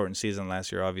shortened season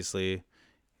last year. Obviously,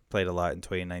 played a lot in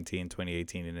 2019,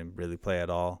 2018. He didn't really play at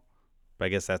all. But I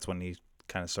guess that's when he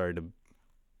kind of started to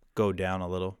go down a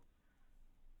little.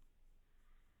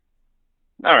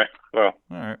 All right. Well.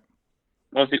 All right.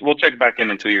 We'll check back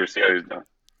in 2 years, see how he's doing.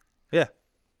 Yeah.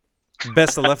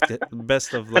 Best of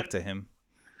luck to him.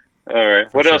 All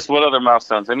right. What else? What other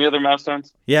milestones? Any other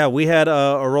milestones? Yeah, we had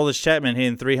Aroldis Chapman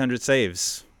hitting 300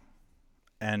 saves.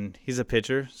 And he's a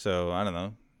pitcher, so I don't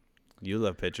know. You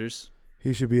love pitchers.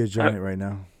 He should be a giant right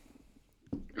now.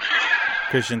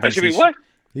 Christian thinks should be what?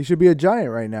 He should be a giant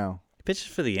right now. He pitches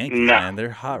for the Yankees, man. They're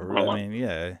hot. I mean,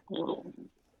 yeah.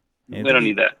 We don't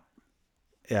need that.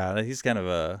 Yeah, he's kind of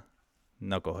a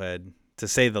knucklehead, to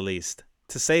say the least.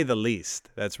 To say the least.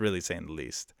 That's really saying the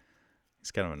least.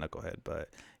 He's kind of a knucklehead, but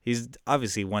he's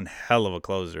obviously one hell of a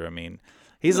closer. I mean,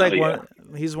 he's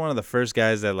he's one of the first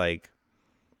guys that, like,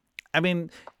 I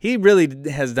mean, he really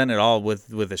has done it all with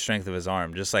the strength of his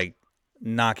arm, just like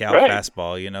knockout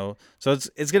fastball, So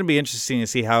it's going to be interesting to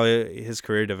see how his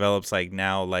career develops, like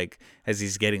now, like as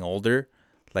he's getting older.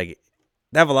 Like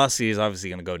that velocity is obviously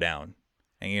going to go down.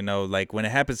 And, like when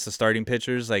it happens to starting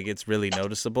pitchers, like it's really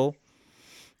noticeable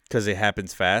because it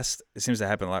happens fast. It seems to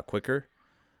happen a lot quicker.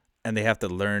 And they have to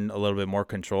learn a little bit more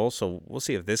control. So we'll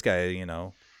see if this guy,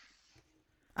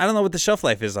 I don't know what the shelf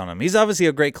life is on him. He's obviously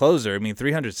a great closer. I mean,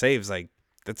 300 saves, like,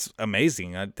 that's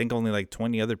amazing. I think only like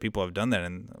 20 other people have done that.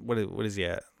 And what is he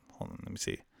at? Hold on, let me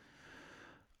see.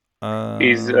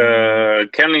 He's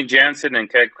Kenley Jansen and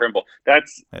Keg Krimble.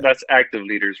 That's active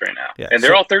leaders right now. Yeah, and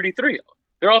they're all 33.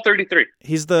 They're all 33.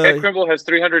 Keg Krimble has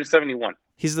 371.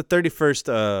 He's the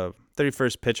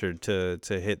 31st pitcher to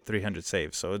hit 300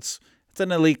 saves. So it's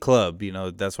an elite club,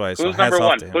 That's why. Who's number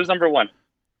one? Who's number one?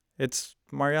 It's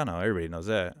Mariano. Everybody knows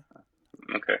that.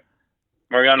 Okay,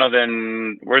 Mariano.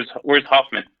 Then where's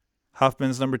Hoffman?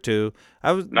 Hoffman's number 2.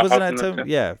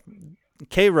 Yeah.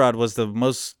 K-Rod was the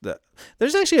most.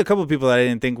 There's actually a couple of people that I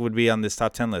didn't think would be on this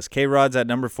top 10 list. K-Rod's at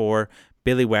number 4.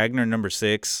 Billy Wagner number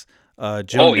 6. Billy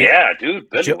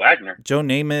Wagner. Joe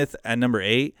Namath at number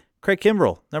 8. Craig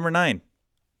Kimbrell number 9.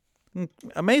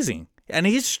 Amazing. And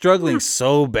he's struggling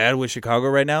so bad with Chicago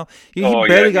right now. He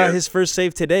barely got his first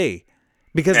save today.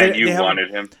 Because they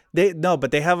wanted him.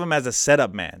 But they have him as a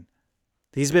setup man.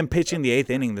 He's been pitching the 8th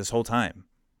inning this whole time.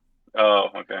 Oh,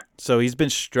 okay. So he's been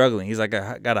struggling. He's like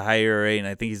got a high ERA, and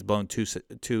I think he's blown two.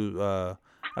 I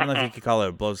don't know if you could call it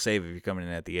a blow save if you're coming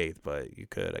in at the 8th, but you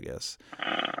could, I guess.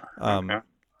 Okay.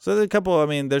 So there's a couple. I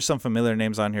mean, there's some familiar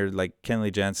names on here like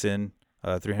Kenley Jansen.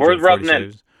 Where's 340 Rob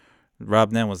Nen? saves.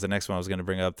 Rob Nen was the next one I was going to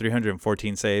bring up.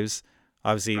 314 saves.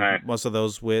 Obviously, right. Most of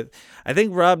those with. I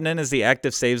think Rob Nen is the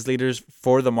active saves leaders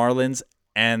for the Marlins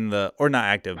or not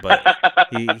active, but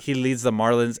he leads the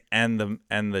Marlins and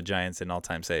the Giants in all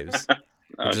time saves,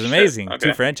 which is amazing. Okay.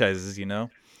 2 franchises,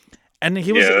 And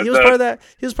he was part of that.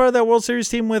 He was part of that World Series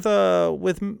team with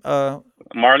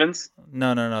Marlins.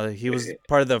 No. He was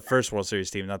part of the first World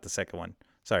Series team, not the second one.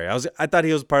 Sorry, I thought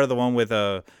he was part of the one with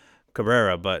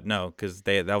Cabrera, but no, because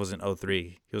that was in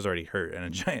 2003. He was already hurt and a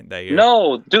Giant that year.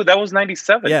 No, dude, that was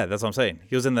 97. Yeah, that's what I'm saying.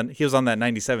 He was on that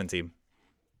 97 team.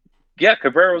 Yeah,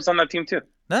 Cabrera was on that team too.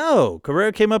 No,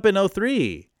 Cabrera came up in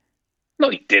 2003.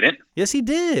 No, he didn't. Yes, he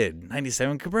did.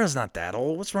 97. Cabrera's not that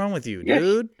old. What's wrong with you, Yeah,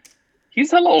 dude? He's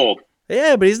hella old.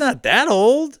 Yeah, but he's not that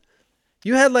old.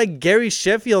 You had like Gary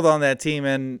Sheffield on that team,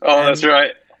 That's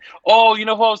right. Oh, you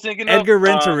know who I was thinking Edgar of?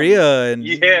 Renteria.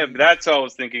 Yeah, that's what I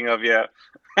was thinking of. Yeah.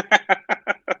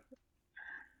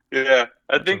 Yeah,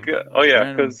 I think.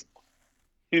 Because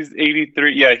he's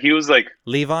 83. Yeah, he was like.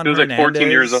 Levon He was Hernandez. like 14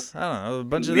 years old. I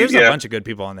don't know. There's a bunch of good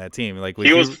people on that team. Like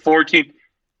he was 14.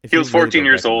 He was 14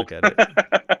 years old.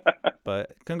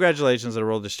 But congratulations to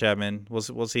Aroldis Chapman.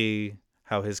 We'll see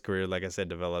how his career, like I said,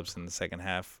 develops in the second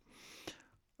half.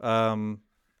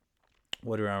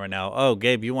 What are we on right now? Oh,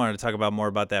 Gabe, you wanted to talk about more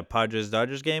about that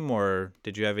Padres-Dodgers game, or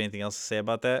did you have anything else to say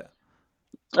about that?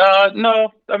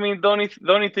 No. I mean, the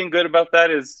only thing good about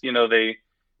that is they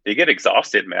get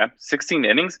exhausted, man. 16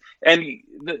 innings, and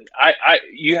I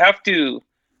have to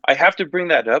bring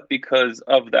that up because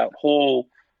of that whole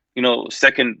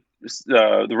second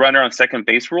the runner on second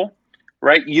base rule,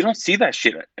 right? You don't see that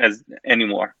shit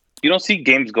anymore. You don't see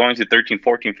games going to 13,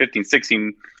 14, 15,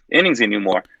 16 innings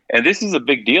anymore, and this is a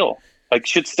big deal. Like,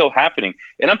 shit's still happening.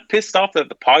 And I'm pissed off that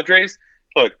the Padres,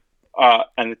 look,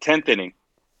 and the 10th inning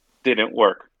didn't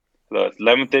work. The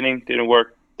 11th inning didn't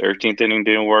work. 13th inning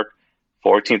didn't work.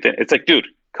 14th inning. It's like, dude,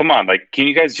 come on. Like, can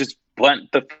you guys just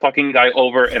blunt the fucking guy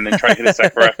over and then try to hit a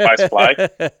sacrifice fly?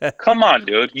 Come on,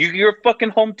 dude. You're a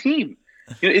fucking home team.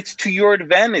 It's to your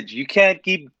advantage. You can't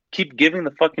keep giving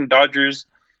the fucking Dodgers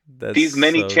these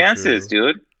many chances,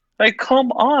 dude. Like,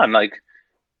 come on. Like,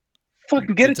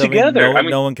 fucking get it together.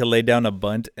 No one can lay down a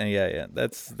bunt, and yeah,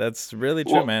 that's really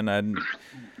true, man.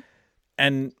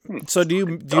 And so do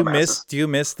you miss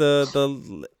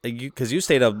the because you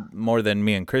stayed up more than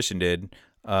me and Christian did.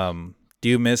 Do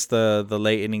you miss the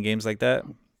late inning games like that?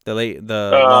 The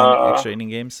long extra inning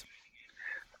games?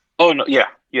 Oh no, yeah,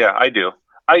 I do,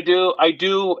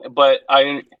 but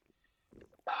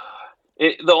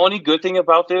the only good thing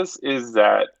about this is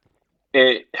that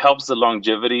it helps the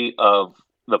longevity of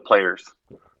the players,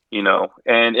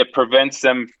 and it prevents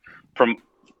them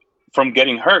from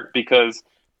getting hurt, because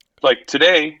like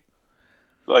today,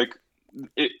 like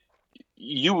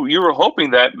you were hoping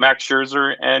that Max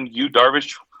Scherzer and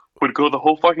Darvish would go the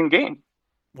whole fucking game.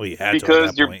 Well, you had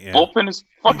because to your bullpen is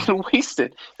fucking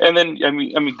wasted. And then I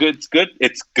mean, it's good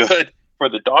for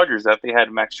the Dodgers that they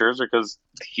had Max Scherzer, because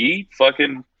he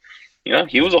fucking,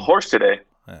 he was a horse today.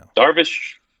 Yeah.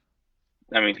 Darvish,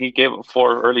 I mean, he gave up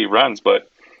 4 early runs, but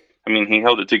I mean, he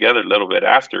held it together a little bit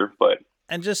after. But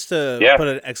and just to put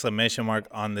an exclamation mark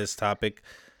on this topic,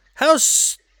 how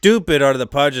stupid are the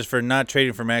Padres for not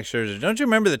trading for Max Scherzer? Don't you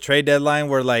remember the trade deadline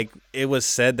where like it was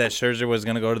said that Scherzer was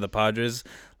going to go to the Padres?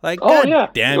 Like, damn,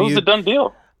 it was a done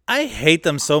deal. I hate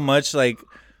them so much, like,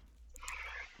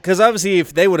 because obviously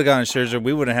if they would have gone Scherzer,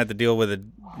 we wouldn't have to deal with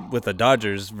the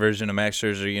Dodgers version of Max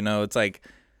Scherzer. It's like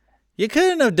you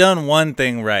couldn't have done one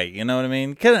thing right. You know what I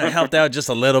mean? Couldn't have helped out just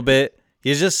a little bit.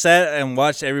 You just sat and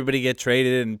watched everybody get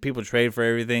traded and people trade for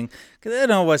everything. Because I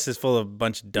know West is full of a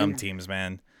bunch of dumb teams,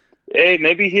 man. Hey,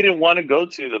 maybe he didn't want to go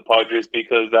to the Padres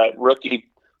because that rookie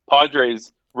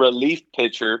Padres relief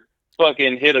pitcher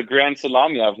fucking hit a grand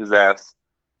salami off his ass.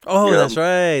 Oh, that's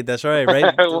right.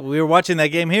 Right? We were watching that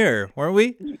game here, weren't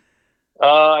we?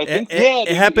 I think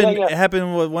it happened. Yeah. It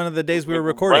happened one of the days we were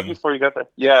recording. Right before you got there.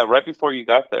 Yeah, right before you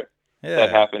got there. Yeah, that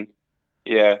happened.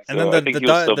 Yeah, and then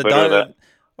the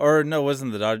or no, it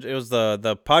wasn't the Dodgers. It was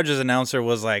the Padres announcer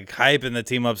was like hyping the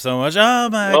team up so much. Oh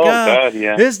my God!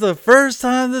 Yeah. It's the first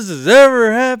time this has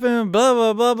ever happened. Blah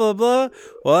blah blah blah blah.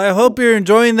 Well, I hope you're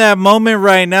enjoying that moment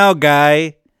right now,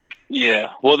 guy.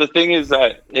 Yeah. Well, the thing is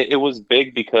that it was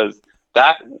big because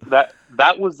that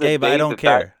was the Gabe, day I don't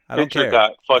care. That pitcher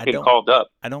got fucking called up.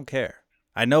 I don't care.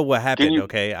 I know what happened.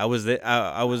 Okay, I was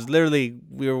literally,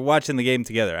 we were watching the game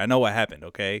together. I know what happened.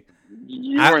 Okay.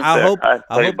 I hope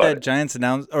that Giants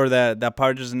announcer or that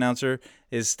Padres announcer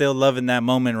is still loving that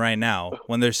moment right now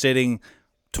when they're sitting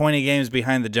 20 games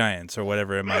behind the Giants or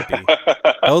whatever it might be.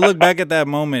 Go look back at that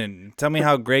moment. Tell me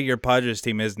how great your Padres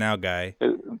team is now, guy.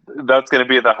 That's going to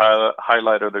be the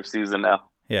highlight of their season now.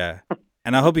 Yeah.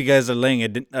 And I hope you guys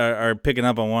are picking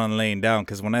up on what I'm laying down,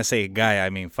 because when I say guy, I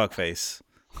mean fuckface.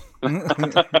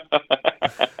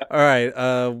 All right,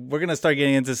 we're gonna start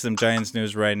getting into some Giants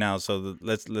news right now. So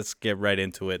let's get right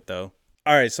into it, though.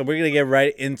 All right, so we're gonna get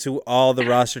right into all the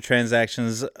roster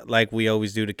transactions like we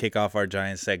always do to kick off our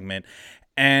Giants segment.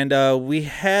 And we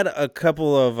had a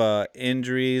couple of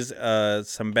injuries,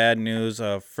 some bad news.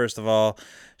 First of all,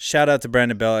 shout out to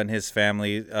Brandon Belt and his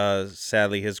family.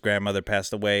 Sadly, his grandmother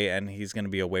passed away, and he's going to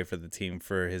be away for the team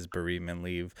for his bereavement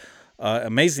leave.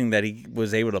 Amazing that he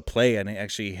was able to play and he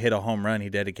actually hit a home run. He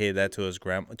dedicated that to his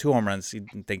 2 home runs.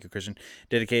 Thank you, Christian.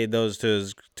 Dedicated those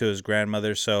to his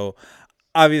grandmother. So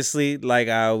obviously, like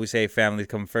I always say, family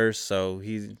come first. So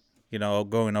he's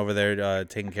going over there,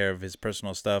 taking care of his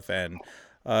personal stuff, and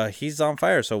he's on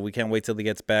fire. So we can't wait till he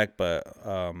gets back. But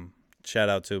shout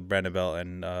out to Brandon Belt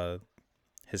and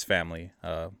his family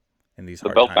in these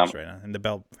hard times right now, and the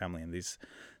Belt family in these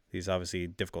obviously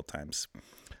difficult times.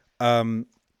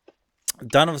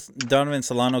 Donovan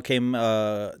Solano came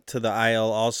to the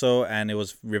IL also, and it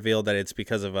was revealed that it's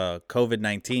because of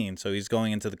COVID-19. So he's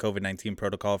going into the COVID-19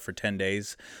 protocol for 10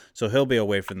 days. So he'll be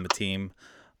away from the team.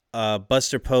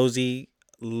 Buster Posey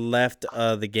left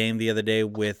the game the other day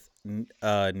with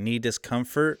knee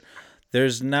discomfort.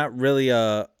 There's not really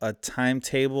a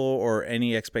timetable or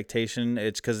any expectation.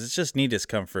 It's because it's just knee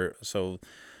discomfort. So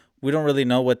we don't really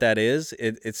know what that is.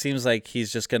 It seems like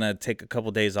he's just going to take a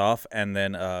couple days off, and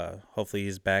then hopefully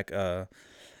he's back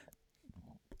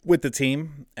with the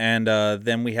team. And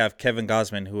then we have Kevin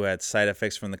Gausman, who had side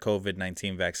effects from the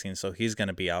COVID-19 vaccine. So he's going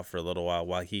to be out for a little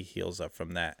while he heals up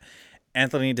from that.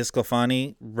 Anthony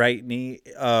DeSclafani,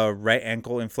 right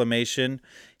ankle inflammation,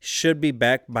 should be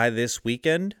back by this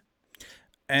weekend.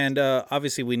 And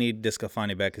obviously we need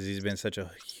DeSclafani back because he's been such a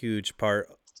huge part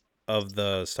of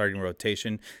the starting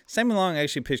rotation. Sammy Long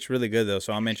actually pitched really good, though,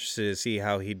 so I'm interested to see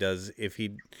how he does if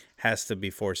he has to be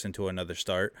forced into another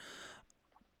start.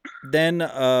 Then,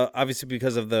 obviously,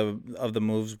 because of the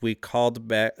moves, we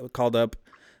called up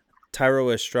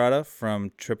Thairo Estrada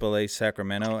from AAA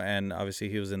Sacramento, and obviously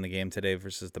he was in the game today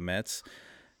versus the Mets.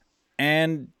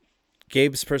 And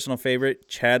Gabe's personal favorite,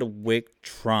 Chadwick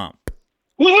Tromp.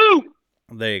 Woohoo!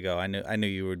 There you go. I knew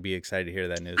you would be excited to hear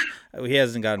that news. He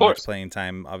hasn't gotten much playing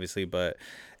time, obviously, but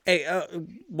hey,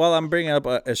 while I'm bringing up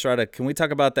Estrada, can we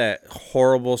talk about that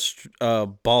horrible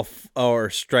ball or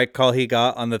strike call he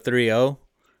got on the 3-0?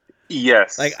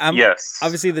 Yes. Yes.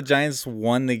 Obviously, the Giants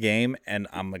won the game, and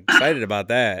I'm excited about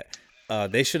that.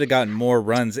 They should have gotten more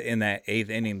runs in that 8th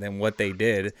inning than what they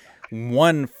did.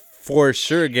 One for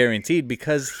sure guaranteed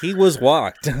because he was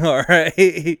walked. All right,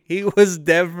 he was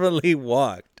definitely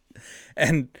walked.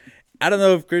 And I don't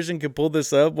know if Christian can pull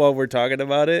this up while we're talking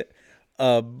about it,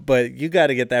 but you got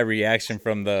to get that reaction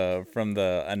from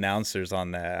the announcers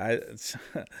on that.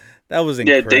 That was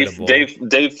incredible. Yeah,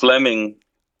 Dave Fleming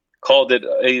called it,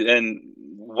 and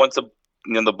once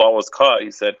the ball was caught, he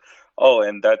said, "Oh,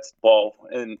 and that's ball,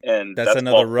 and that's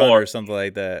another run 4. Or something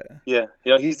like that." Yeah,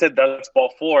 he said that's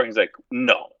ball 4. He's like,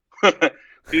 "No."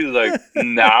 He's like,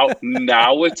 now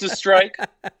it's a strike.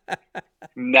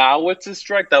 Now it's a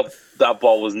strike. That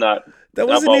ball was not. That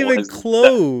wasn't even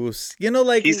close.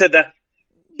 He said that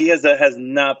has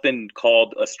not been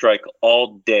called a strike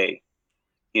all day.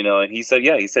 And he said,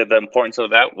 the importance of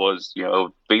that was,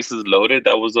 bases loaded.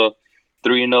 That was a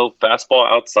 3-0 fastball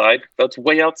outside. That's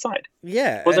way outside.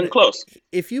 Yeah. It wasn't close.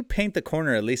 If you paint the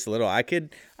corner at least a little, I could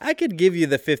give you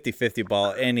the 50-50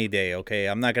 ball any day, okay?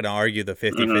 I'm not going to argue the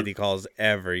 50-50 calls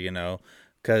ever,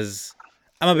 because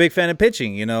I'm a big fan of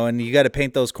pitching, and you got to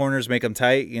paint those corners, make them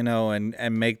tight,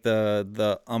 and make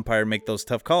the umpire make those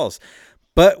tough calls.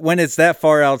 But when it's that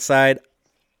far outside,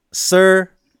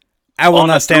 sir, I will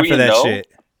not stand for that shit.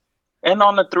 And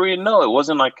on the 3-0, it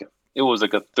wasn't like it was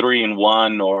like a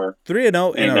 3-1 or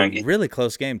 3-0 in a really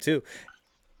close game too.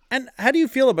 And how do you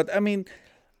feel about? I mean,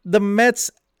 the Mets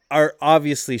are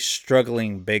obviously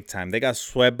struggling big time. They got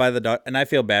swept by the Dodgers, and I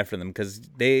feel bad for them because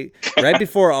they right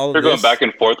before all of they're going back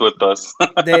and forth with us.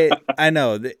 I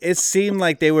know it seemed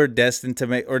like they were destined to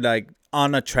make, or like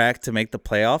on a track to make the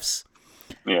playoffs.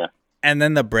 Yeah. And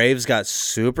then the Braves got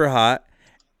super hot,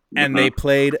 and they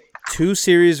played 2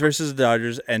 series versus the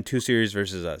Dodgers and 2 series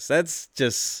versus us.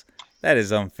 That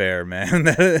is unfair, man.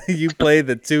 You play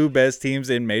the 2 best teams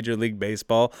in Major League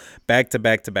Baseball back to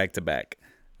back to back to back.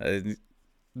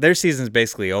 Their season's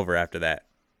basically over after that.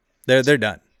 They're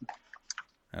done.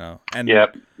 And yeah.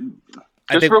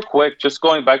 Real quick, just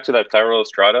going back to that Thairo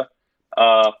Estrada,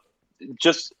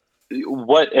 just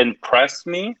what impressed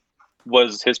me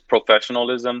was his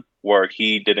professionalism, where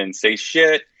he didn't say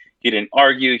shit, he didn't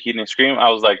argue, he didn't scream. I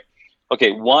was like,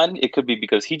 okay, one, it could be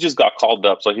because he just got called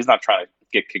up, so he's not trying to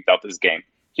get kicked out this game.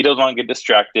 He doesn't want to get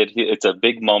distracted. It's a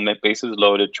big moment, bases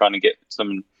loaded, trying to get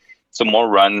some more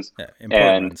runs. Yeah,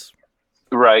 important runs.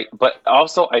 Right, but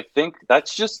also I think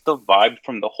that's just the vibe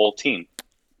from the whole team.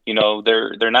 You know,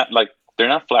 they're not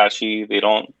flashy. They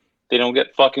don't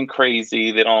get fucking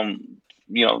crazy. They don't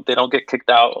get kicked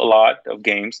out a lot of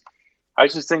games. I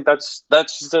just think that's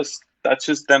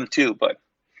just them too. But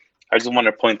I just want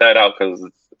to point that out because,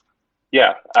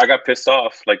 yeah, I got pissed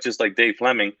off just like Dave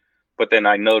Fleming, but then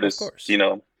I noticed,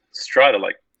 Estrada,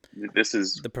 this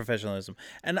is the professionalism,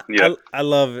 and yeah. I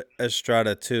love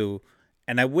Estrada too.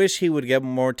 And I wish he would get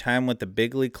more time with the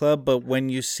big league club. But when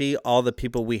you see all the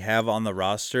people we have on the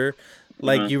roster,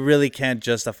 you really can't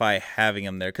justify having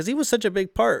him there because he was such a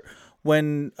big part.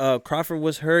 When Crawford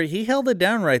was hurt, he held it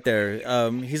down right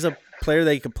there. He's a player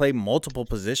that you can play multiple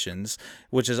positions,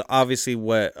 which is obviously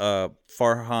what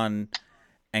Farhan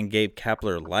and Gabe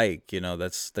Kapler like.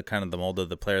 That's the kind of the mold of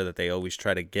the player that they always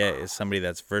try to get, is somebody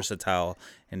that's versatile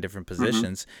in different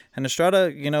positions. And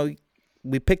Estrada,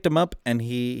 we picked him up, and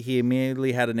he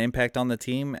immediately had an impact on the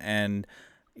team. And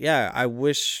yeah, I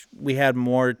wish we had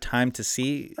more time to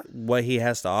see what he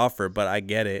has to offer, but I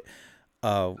get it.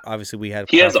 Obviously, we had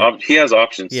he has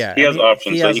options. Yeah, he has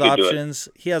options. He so has he could options.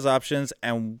 Do it. He has options,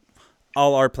 and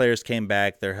all our players came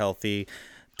back. They're healthy.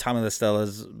 Tommy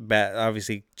Lestella's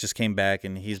obviously just came back,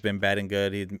 and he's been batting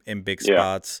good. He's in big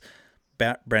spots.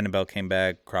 Brandon Bell came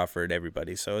back. Crawford,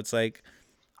 everybody. So it's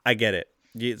I get it.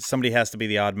 Somebody has to be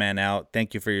the odd man out.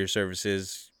 Thank you for your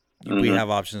services. We have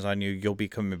options on you. You'll be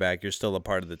coming back. You're still a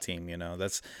part of the team.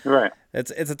 That's right.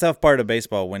 It's a tough part of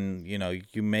baseball when you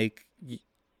make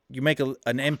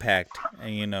an impact,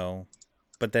 and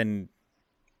but then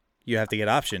you have to get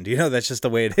optioned. That's just the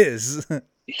way it is.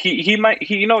 he might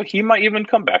even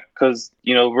come back because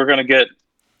we're gonna get.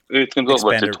 It's gonna go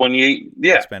to 28.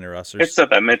 Yeah, expanded rosters. It's not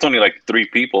that. It's only 3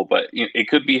 people, but it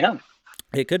could be him.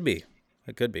 It could be.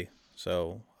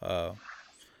 So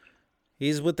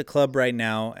he's with the club right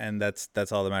now, and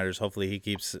that's all that matters. Hopefully he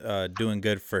keeps doing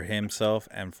good for himself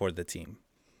and for the team.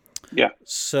 Yeah.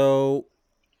 So,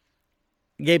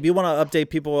 Gabe, you want to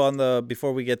update people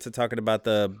before we get to talking about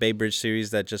the Bay Bridge series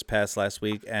that just passed last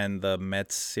week and the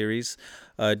Mets series?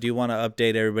 Do you want to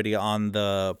update everybody on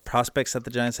the prospects that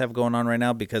the Giants have going on right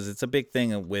now? Because it's a big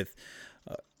thing with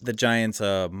the Giants'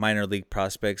 minor league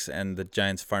prospects and the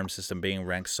Giants' farm system being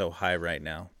ranked so high right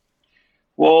now.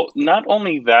 Well, not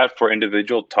only that for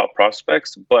individual top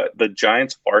prospects, but the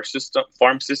Giants'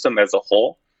 farm system as a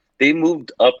whole, they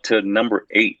moved up to number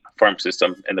 8 farm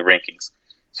system in the rankings.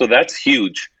 So that's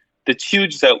huge. It's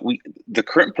huge that the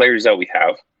current players that we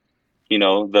have,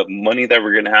 the money that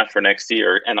we're going to have for next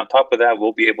year, and on top of that,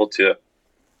 we'll be able to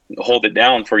hold it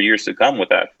down for years to come with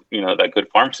that, that good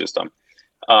farm system.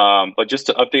 But just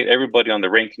to update everybody on the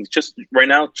rankings, just right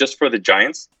now, just for the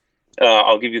Giants,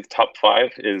 I'll give you the top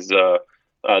 5 is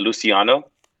Luciano,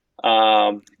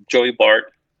 Joey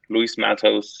Bart, Luis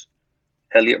Matos,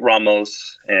 Elliot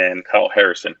Ramos, and Kyle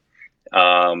Harrison.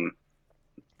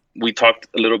 We talked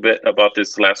a little bit about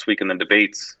this last week in the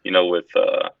debates, with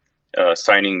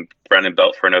signing Brandon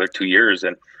Belt for another 2 years.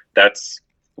 And that's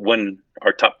when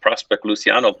our top prospect,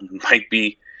 Luciano, might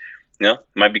be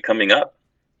coming up,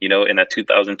 in that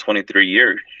 2023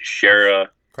 year, share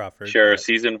a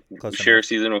season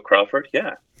with Crawford.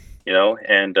 Yeah.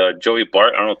 And Joey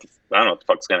Bart, I don't know what the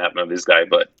fuck's going to happen to this guy,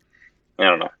 but I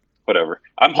don't know. Whatever.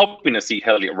 I'm hoping to see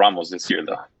Elliot Ramos this year,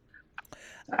 though.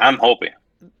 I'm hoping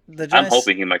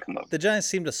he might come up. The Giants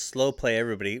seem to slow play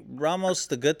everybody. Ramos,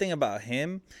 the good thing about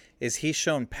him is he's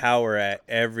shown power at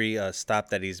every stop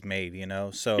that he's made,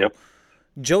 So yep.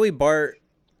 Joey Bart,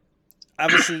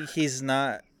 obviously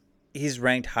he's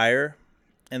ranked higher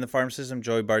in the farm system.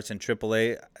 Joey Bart's in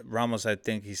AAA. Ramos, I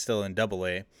think he's still in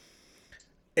AA.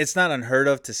 It's not unheard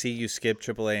of to see you skip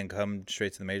AAA and come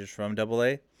straight to the majors from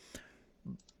AA.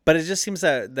 But it just seems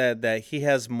that he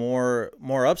has more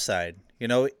upside.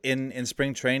 In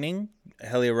spring training,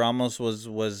 Elliot Ramos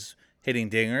was hitting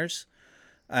dingers,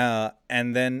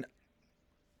 and then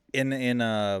in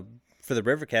for the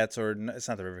River Cats, or it's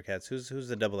not the River Cats. Who's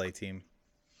the AA team?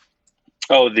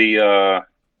 Oh, the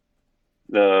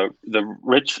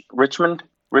Richmond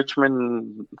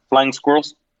Flying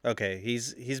Squirrels. Okay,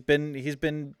 he's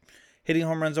been hitting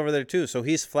home runs over there too. So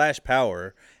he's flash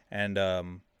power, and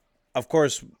of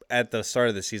course, at the start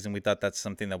of the season, we thought that's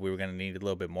something that we were going to need a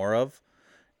little bit more of.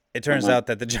 It turns out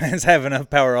that the Giants have enough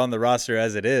power on the roster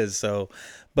as it is. So,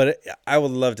 but I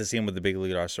would love to see him with the big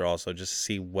league roster also, just to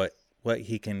see what what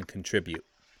he can contribute.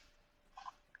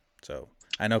 So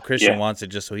I know Christian wants it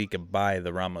just so he can buy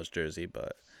the Ramos jersey,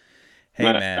 but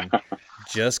hey, man,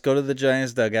 just go to the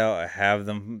Giants dugout, have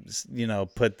them,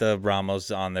 put the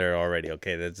Ramos on there already.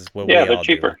 Okay, that's what we all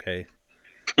cheaper. Do. Okay,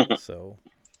 so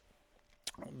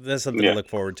that's something to look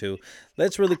forward to.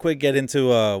 Let's really quick get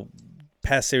into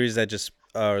past series that just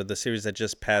the series that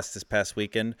just passed this past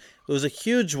weekend. It was a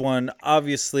huge one,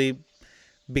 obviously,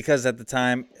 because at the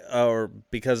time, or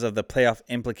because of the playoff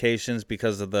implications,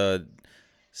 because of the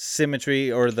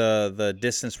symmetry or the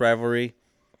distance rivalry.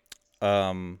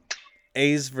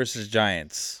 A's versus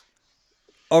Giants.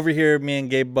 Over here, me and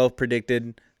Gabe both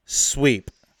predicted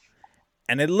sweep.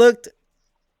 And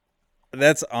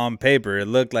that's on paper. It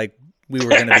looked like we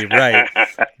were going to be right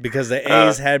because the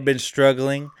A's had been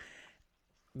struggling.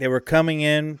 They were coming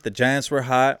in. The Giants were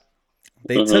hot.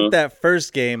 They took that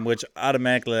first game, which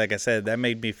automatically, like I said, that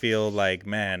made me feel like,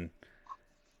 man,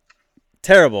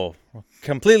 terrible.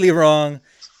 Completely wrong.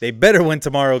 They better win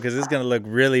tomorrow because it's going to look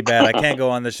really bad. I can't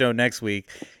go on the show next week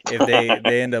if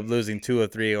they end up losing 2 or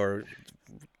 3 or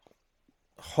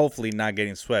hopefully not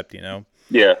getting swept,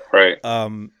 Yeah, right.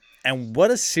 And what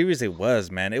a series it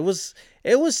was, man. It was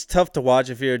tough to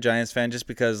watch if you're a Giants fan just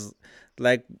because,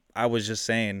 like I was just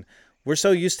saying, we're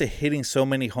so used to hitting so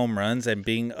many home runs and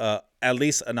being at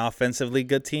least an offensively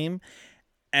good team.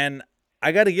 And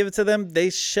I got to give it to them. They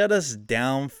shut us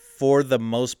down for the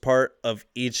most part of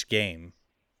each game.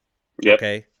 Yep.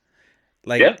 Okay.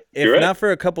 Like, if not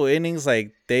for a couple innings,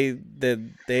 like the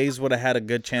A's would have had a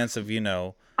good chance of,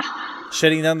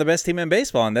 shutting down the best team in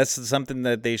baseball, and that's something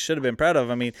that they should have been proud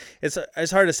of. I mean, it's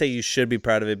hard to say you should be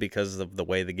proud of it because of the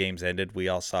way the games ended. We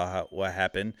all saw what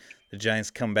happened. The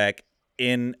Giants come back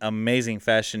in amazing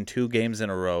fashion, 2 games in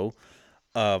a row.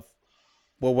 What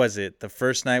was it? The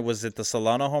first night, was it the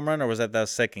Solano home run, or was that the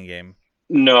second game?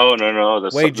 No.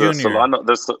 Wade Jr.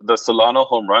 The Solano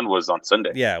home run was on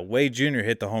Sunday. Yeah, Wade Jr.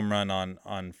 hit the home run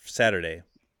on Saturday.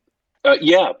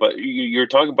 Yeah, but you're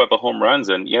talking about the home runs,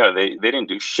 and they didn't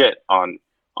do shit on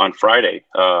Friday.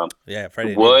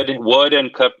 Friday. Wood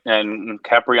and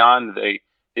Caprion, they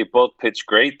both pitched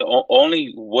great. The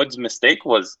only Wood's mistake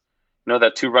was,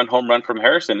 that 2-run home run from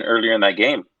Harrison earlier in that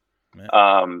game.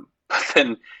 Yeah. But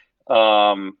then,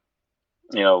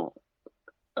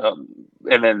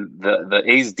 and then the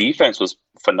A's defense was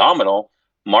phenomenal.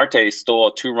 Marte stole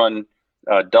a 2-run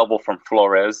double from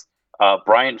Flores.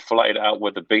 Bryant flied out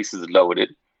with the bases loaded.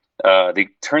 They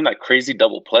turned that crazy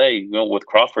double play, with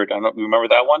Crawford. I don't remember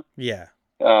that one. Yeah.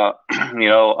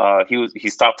 He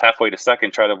stopped halfway to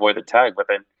second, tried to avoid the tag, but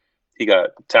then he got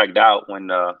tagged out when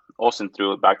Olsen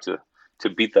threw it back to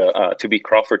beat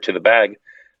Crawford to the bag.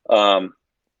 Harrison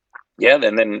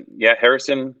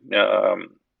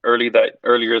earlier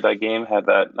that game had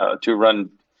that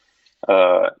 2-run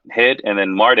hit, and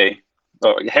then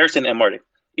Harrison and Marte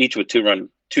each with 2-run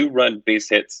base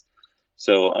hits.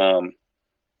 So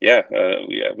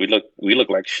we look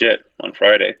like shit on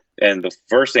Friday. And the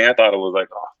first thing I thought was like,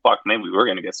 oh fuck, maybe we're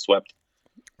gonna get swept.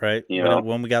 Right.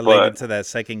 When we got late into that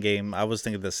second game, I was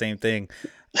thinking the same thing.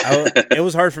 It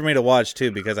was hard for me to watch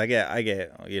too because I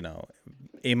get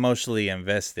emotionally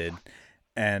invested,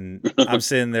 and I'm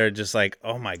sitting there just like,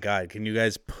 oh my god, can you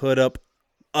guys put up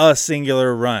a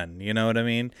singular run? You know what I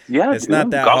mean? Yeah, it's not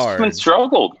that hard. Gausman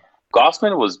struggled.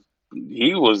 Gausman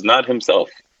was not himself.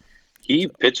 He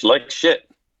pitched like shit.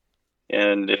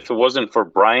 And if it wasn't for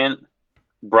Bryant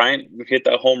hit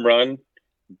that home run,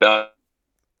 Belt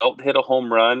hit a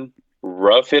home run,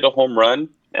 Ruff hit a home run,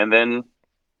 and then,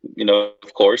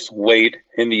 of course, Wade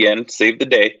in the end saved the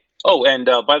day. Oh, and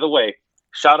by the way,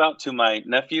 shout out to my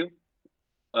nephew,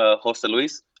 Jose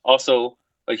Luis, also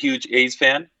a huge A's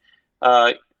fan.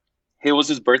 It was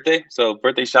his birthday, so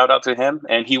birthday shout out to him.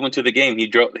 And he went to the game. He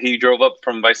drove up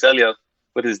from Visalia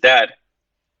with his dad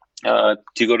to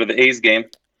go to the A's game.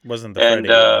 Wasn't the Friday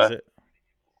game, was it?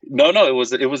 No,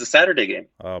 it was a Saturday game.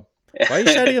 Why are you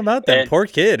shouting him out then? Poor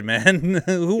kid, man.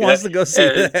 Who wants to go see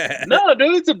that? No,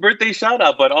 dude, it's a birthday shout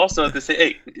out, but also to say,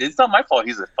 hey, it's not my fault.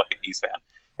 He's a fucking A's fan.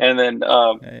 And then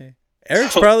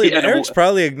Eric's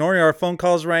probably ignoring our phone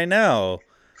calls right now.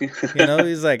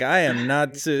 He's like, I am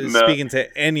not speaking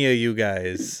to any of you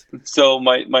guys. So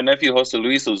my nephew Jose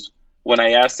Luis was, when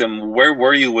I asked him, where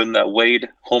were you when that Wade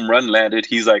home run landed?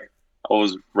 He's like, I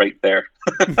was right there.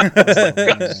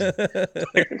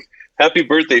 Happy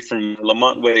birthday from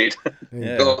Lamont Wade.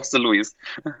 Yeah. Jose Luis.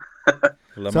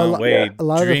 Lamont Wade,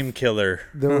 dream killer.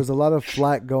 There was a lot of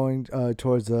flack going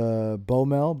towards Bob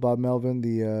Melvin,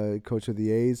 the coach of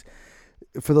the A's.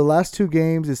 For the last 2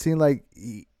 games, it seemed like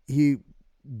he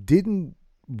didn't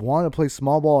want to play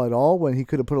small ball at all when he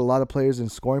could have put a lot of players in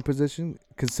scoring position,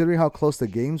 considering how close the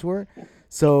games were.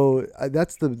 So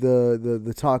that's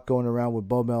the talk going around with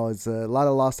Bo Mel. It's a lot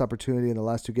of lost opportunity in the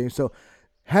last 2 games. So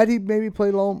had he maybe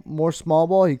played a little more small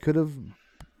ball, he could have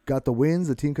got the wins.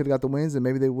 The team could have got the wins, and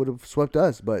maybe they would have swept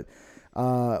us. But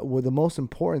well, the most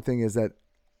important thing is that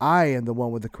I am the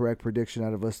one with the correct prediction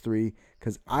out of us 3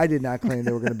 because I did not claim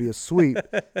they were going to be a sweep.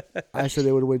 I said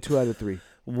they would have won 2 out of 3.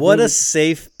 What a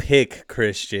safe pick,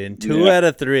 Christian. 2 out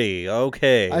of 3.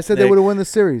 Okay. I said they would have won the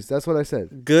series. That's what I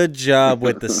said. Good job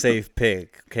with the safe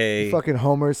pick. Okay. Fucking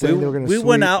Homer saying they were going to sweep. We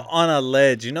went out on a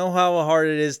ledge. You know how hard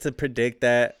it is to predict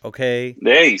that, okay?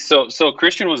 Hey, so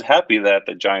Christian was happy that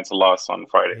the Giants lost on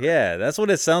Friday. Yeah, that's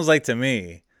what it sounds like to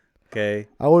me. Okay.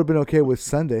 I would have been okay with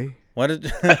Sunday. Why don't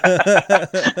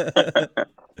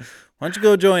you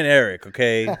go join Eric,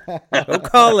 okay? Go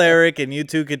call Eric, and you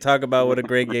two can talk about what a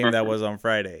great game that was on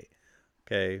Friday.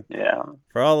 Okay? Yeah.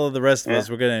 For all of the rest of us,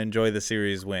 we're going to enjoy the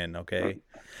series win, okay?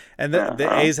 And the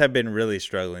A's have been really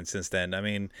struggling since then. I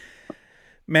mean,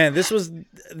 man, this was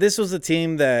a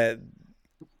team that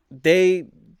they've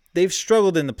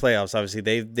struggled in the playoffs, obviously.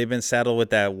 They've been saddled with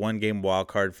that one-game wild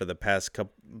card for the past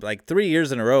 3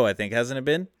 years in a row, I think, hasn't it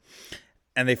been?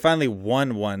 And they finally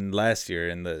won one last year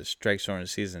in the strike shortened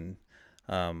season.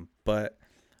 But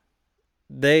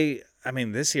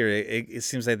this year it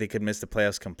seems like they could miss the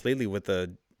playoffs completely with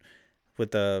the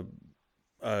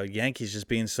Yankees just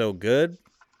being so good.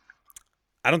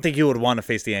 I don't think you would want to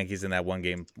face the Yankees in that one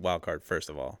game wild card, first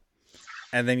of all.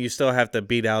 And then you still have to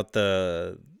beat out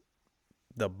the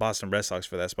Boston Red Sox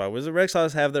for that spot. Whereas the Red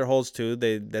Sox have their holes too,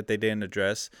 that they didn't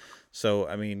address. So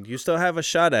I mean, you still have a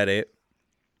shot at it.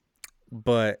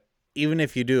 But even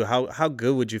if you do, how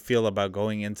good would you feel about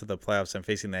going into the playoffs and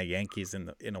facing that Yankees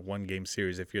in a one-game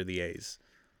series if you're the A's?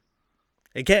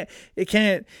 It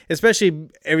can't, especially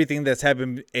everything that's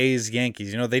happened A's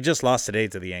Yankees. You know, they just lost today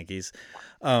to the Yankees.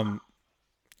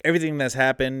 Everything that's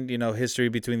happened, you know, history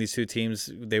between these two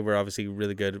teams, they were obviously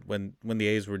really good when the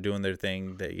A's were doing their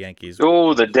thing. The Yankees.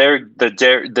 Oh, the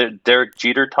Derek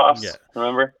Jeter toss. Yeah.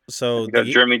 Remember? So you got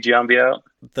Jeremy Giambi out.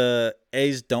 The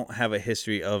A's don't have a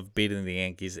history of beating the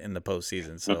Yankees in the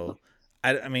postseason. So,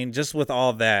 I mean, just with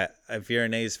all that, if you're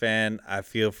an A's fan, I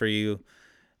feel for you.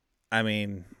 I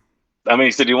mean,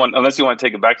 you said unless you want to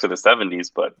take it back to the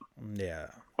 70s, but yeah,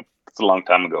 it's a long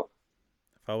time ago.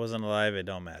 If I wasn't alive, it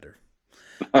don't matter.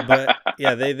 But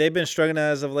yeah, they've been struggling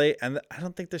as of late, and I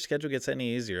don't think their schedule gets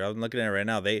any easier. I'm looking at it right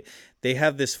now. They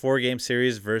have this 4-game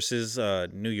series versus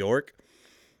New York,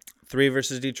 3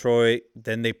 versus Detroit.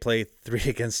 Then they play 3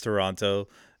 against Toronto,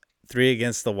 3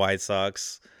 against the White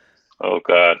Sox. Oh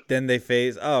God. Then they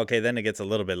face. Oh, okay. Then it gets a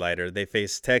little bit lighter. They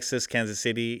face Texas, Kansas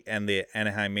City, and the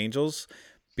Anaheim Angels.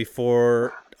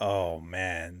 Before, oh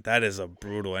man, that is a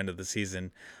brutal end of the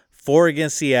season. 4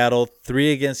 against Seattle,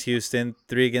 3 against Houston,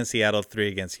 3 against Seattle, 3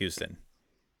 against Houston.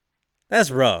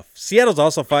 That's rough. Seattle's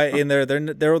also fighting there.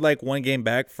 They're like 1 game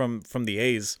back from the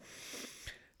A's.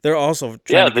 They're also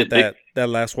trying to get that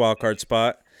last wild card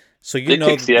spot. So they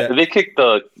kicked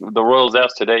the Royals'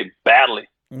 ass today badly.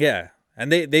 Yeah,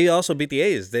 and they also beat the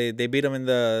A's. They beat them in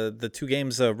the 2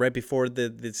 games right before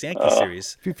the Yankee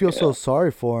series. If you feel so sorry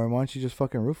for him, why don't you just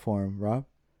fucking root for him, Rob?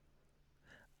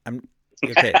 I'm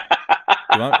okay.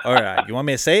 You want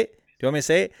me to say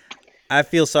it? I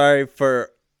feel sorry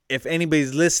for, if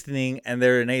anybody's listening and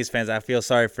they're an A's fans, I feel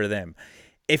sorry for them.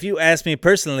 If you ask me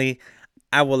personally,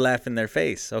 I will laugh in their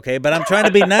face, okay? But I'm trying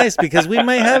to be nice because we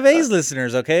might have A's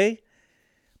listeners, okay?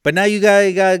 But now you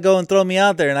gotta go and throw me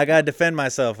out there, and I gotta defend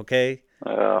myself, okay?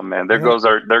 Oh man, there goes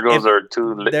our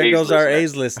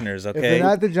A's listeners, okay? If they're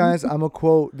not the Giants, I'm gonna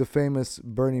quote the famous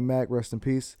Bernie Mac, rest in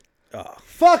peace. Oh.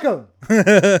 Fuck them.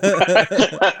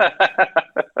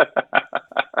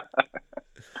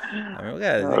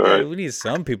 I mean, we need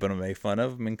some people to make fun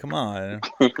of. I mean, come on.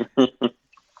 Like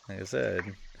I said.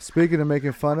 Speaking of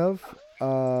making fun of,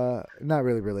 not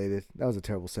really related. That was a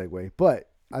terrible segue, but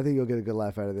I think you'll get a good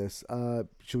laugh out of this.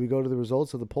 Should we go to the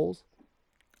results of the polls?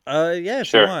 Yeah,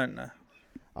 sure. Go on.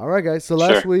 All right, guys. So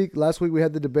last week we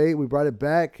had the debate. We brought it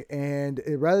back, and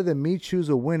rather than me choose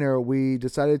a winner, we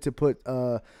decided to put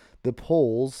the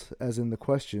polls, as in the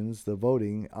questions, the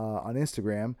voting, on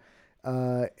Instagram.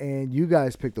 And you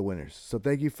guys picked the winners. So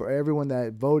thank you for everyone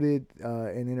that voted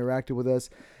and interacted with us.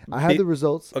 I have the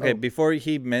results. Okay, before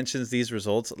he mentions these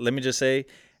results, let me just say,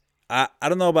 I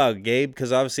don't know about Gabe,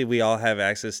 because obviously we all have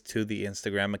access to the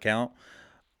Instagram account.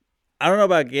 I don't know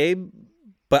about Gabe,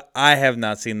 but I have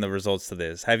not seen the results to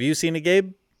this. Have you seen it,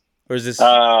 Gabe? Or is this?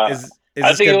 I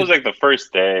think it was like the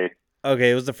first day.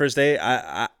 Okay, it was the first day.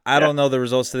 I don't know the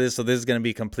results to this, so this is going to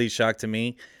be a complete shock to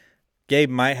me. Gabe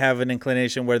might have an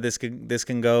inclination where this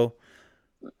can go,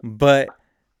 but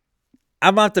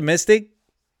I'm optimistic.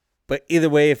 But either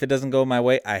way, if it doesn't go my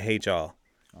way, I hate y'all.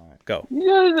 All right, go.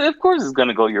 Yeah, of course it's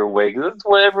gonna go your way because that's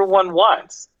what everyone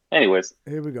wants. Anyways,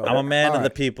 Here we go. I'm a man All of the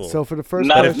right. people. So for the first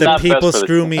Not but if question, the best people for the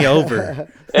screw team. me over,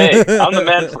 hey, I'm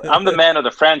the man of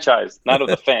the franchise, not of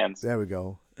the fans. there we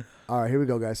go. All right, here we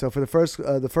go, guys. So for the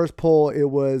first poll, it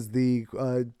was the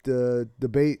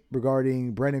debate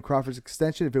regarding Brandon Crawford's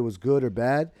extension, if it was good or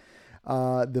bad.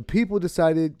 The people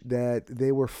decided that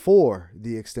they were for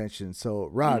the extension. So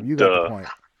Rob, you got the point.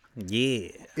 yeah.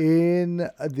 In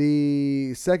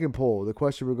the second poll, the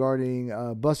question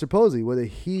regarding Buster Posey, whether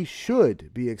he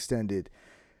should be extended.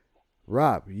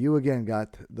 Rob, you again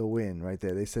got the win right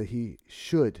there. They said he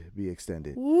should be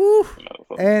extended. Woo.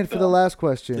 And for the last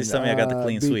question, Please tell me I got the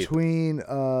clean sweep. between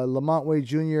Lamont Wade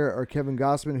Jr. or Kevin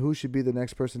Gossman, who should be the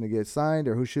next person to get signed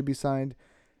or who should be signed?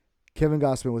 Kevin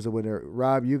Gossman was the winner.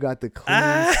 Rob, you got the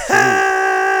clean sweep.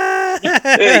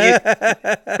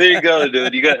 There you go,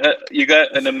 dude. You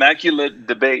got an immaculate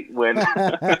debate win.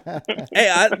 Hey,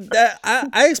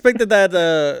 I expected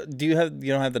that. You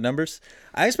don't have the numbers?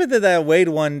 I expected that Wade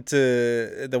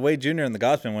the Wade Jr. and the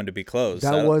Gossman one to be close.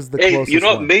 That was the Hey, closest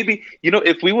one. maybe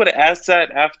if we would have asked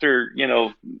that after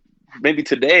maybe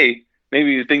today,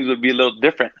 maybe things would be a little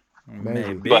different.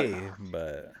 maybe,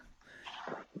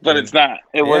 But it's not.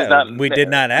 It was not. We did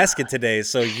not ask it today,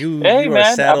 so you Hey are man,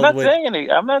 I'm saddled not with. saying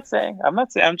anything. I'm not saying. I'm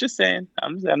just saying.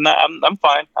 I'm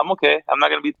fine. I'm okay. I'm not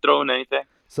gonna be throwing anything.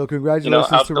 So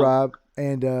congratulations out to the- Rob.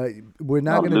 And we're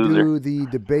not I'm a going to do loser. the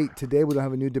debate today. We don't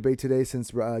have a new debate today since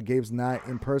Gabe's not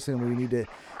in person. We need to,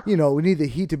 we need the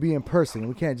heat to be in person.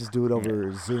 We can't just do it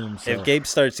over Zoom. So. If Gabe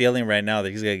starts yelling right now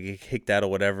that he's gonna get kicked out of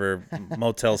whatever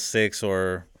Motel 6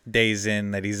 or Days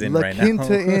Inn that he's in La right now.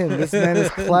 Quinta Inn. This man is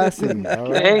classy.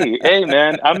 All right? Hey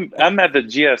man, I'm at the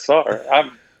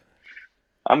GSR.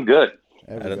 I'm good.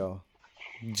 There we go.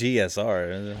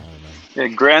 GSR. Yeah,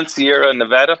 Grand Sierra,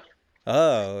 Nevada.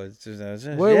 Oh,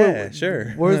 Wait,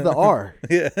 sure. Where's the R?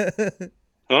 Yeah.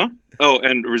 Huh? Oh,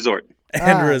 and resort.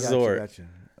 And resort. Gotcha.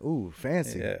 Ooh,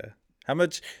 fancy. Yeah. How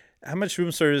much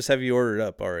room service have you ordered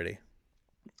up already?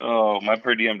 Oh, my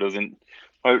per diem doesn't.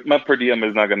 My per diem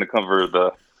is not going to cover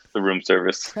the room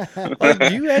service. Oh,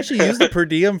 do you actually use the per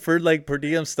diem for like per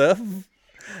diem stuff?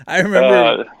 I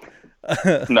remember.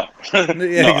 No,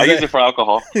 Yeah, no, I use it for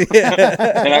alcohol.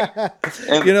 Yeah.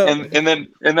 and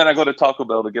then I go to Taco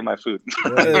Bell to get my food.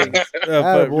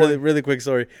 But really quick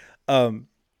story.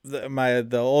 The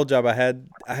old job I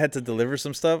had to deliver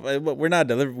some stuff. We weren't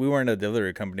a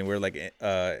delivery company. We were like it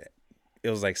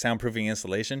was like soundproofing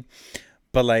installation.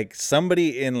 But like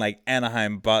somebody in like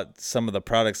Anaheim bought some of the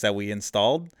products that we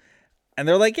installed. And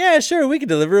they're like, yeah, sure, we can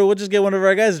deliver it. We'll just get one of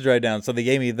our guys to drive down. So they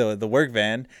gave me the work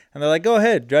van. And they're like, go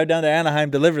ahead, drive down to Anaheim,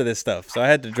 deliver this stuff. So I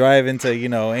had to drive into,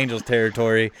 Angels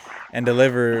territory and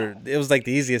deliver. It was like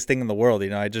the easiest thing in the world.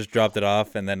 I just dropped it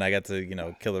off and then I got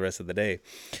to, kill the rest of the day.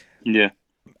 Yeah.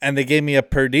 And they gave me a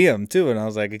per diem too. And I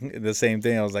was like, the same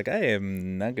thing. I was like, I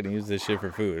am not going to use this shit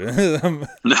for food.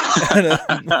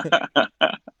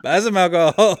 Buy some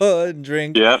alcohol and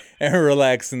drink and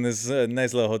relax in this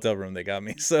nice little hotel room they got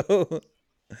me. So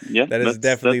yeah, that is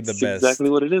definitely the best. Exactly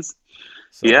what it is.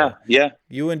 So, yeah.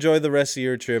 You enjoy the rest of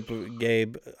your trip,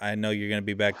 Gabe. I know you're going to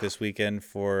be back this weekend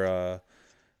for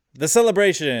the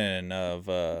celebration of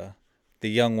the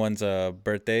young one's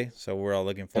birthday. So we're all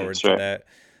looking forward to that.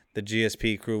 The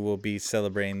GSP crew will be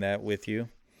celebrating that with you.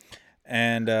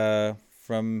 And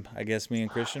from, I guess, me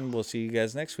and Christian, we'll see you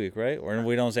guys next week, right? Or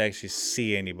we don't actually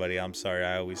see anybody. I'm sorry.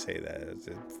 I always say that. It's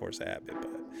a force of habit. But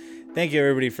thank you,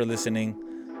 everybody, for listening.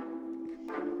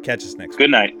 Catch us next week.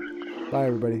 Good night. Bye,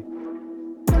 everybody.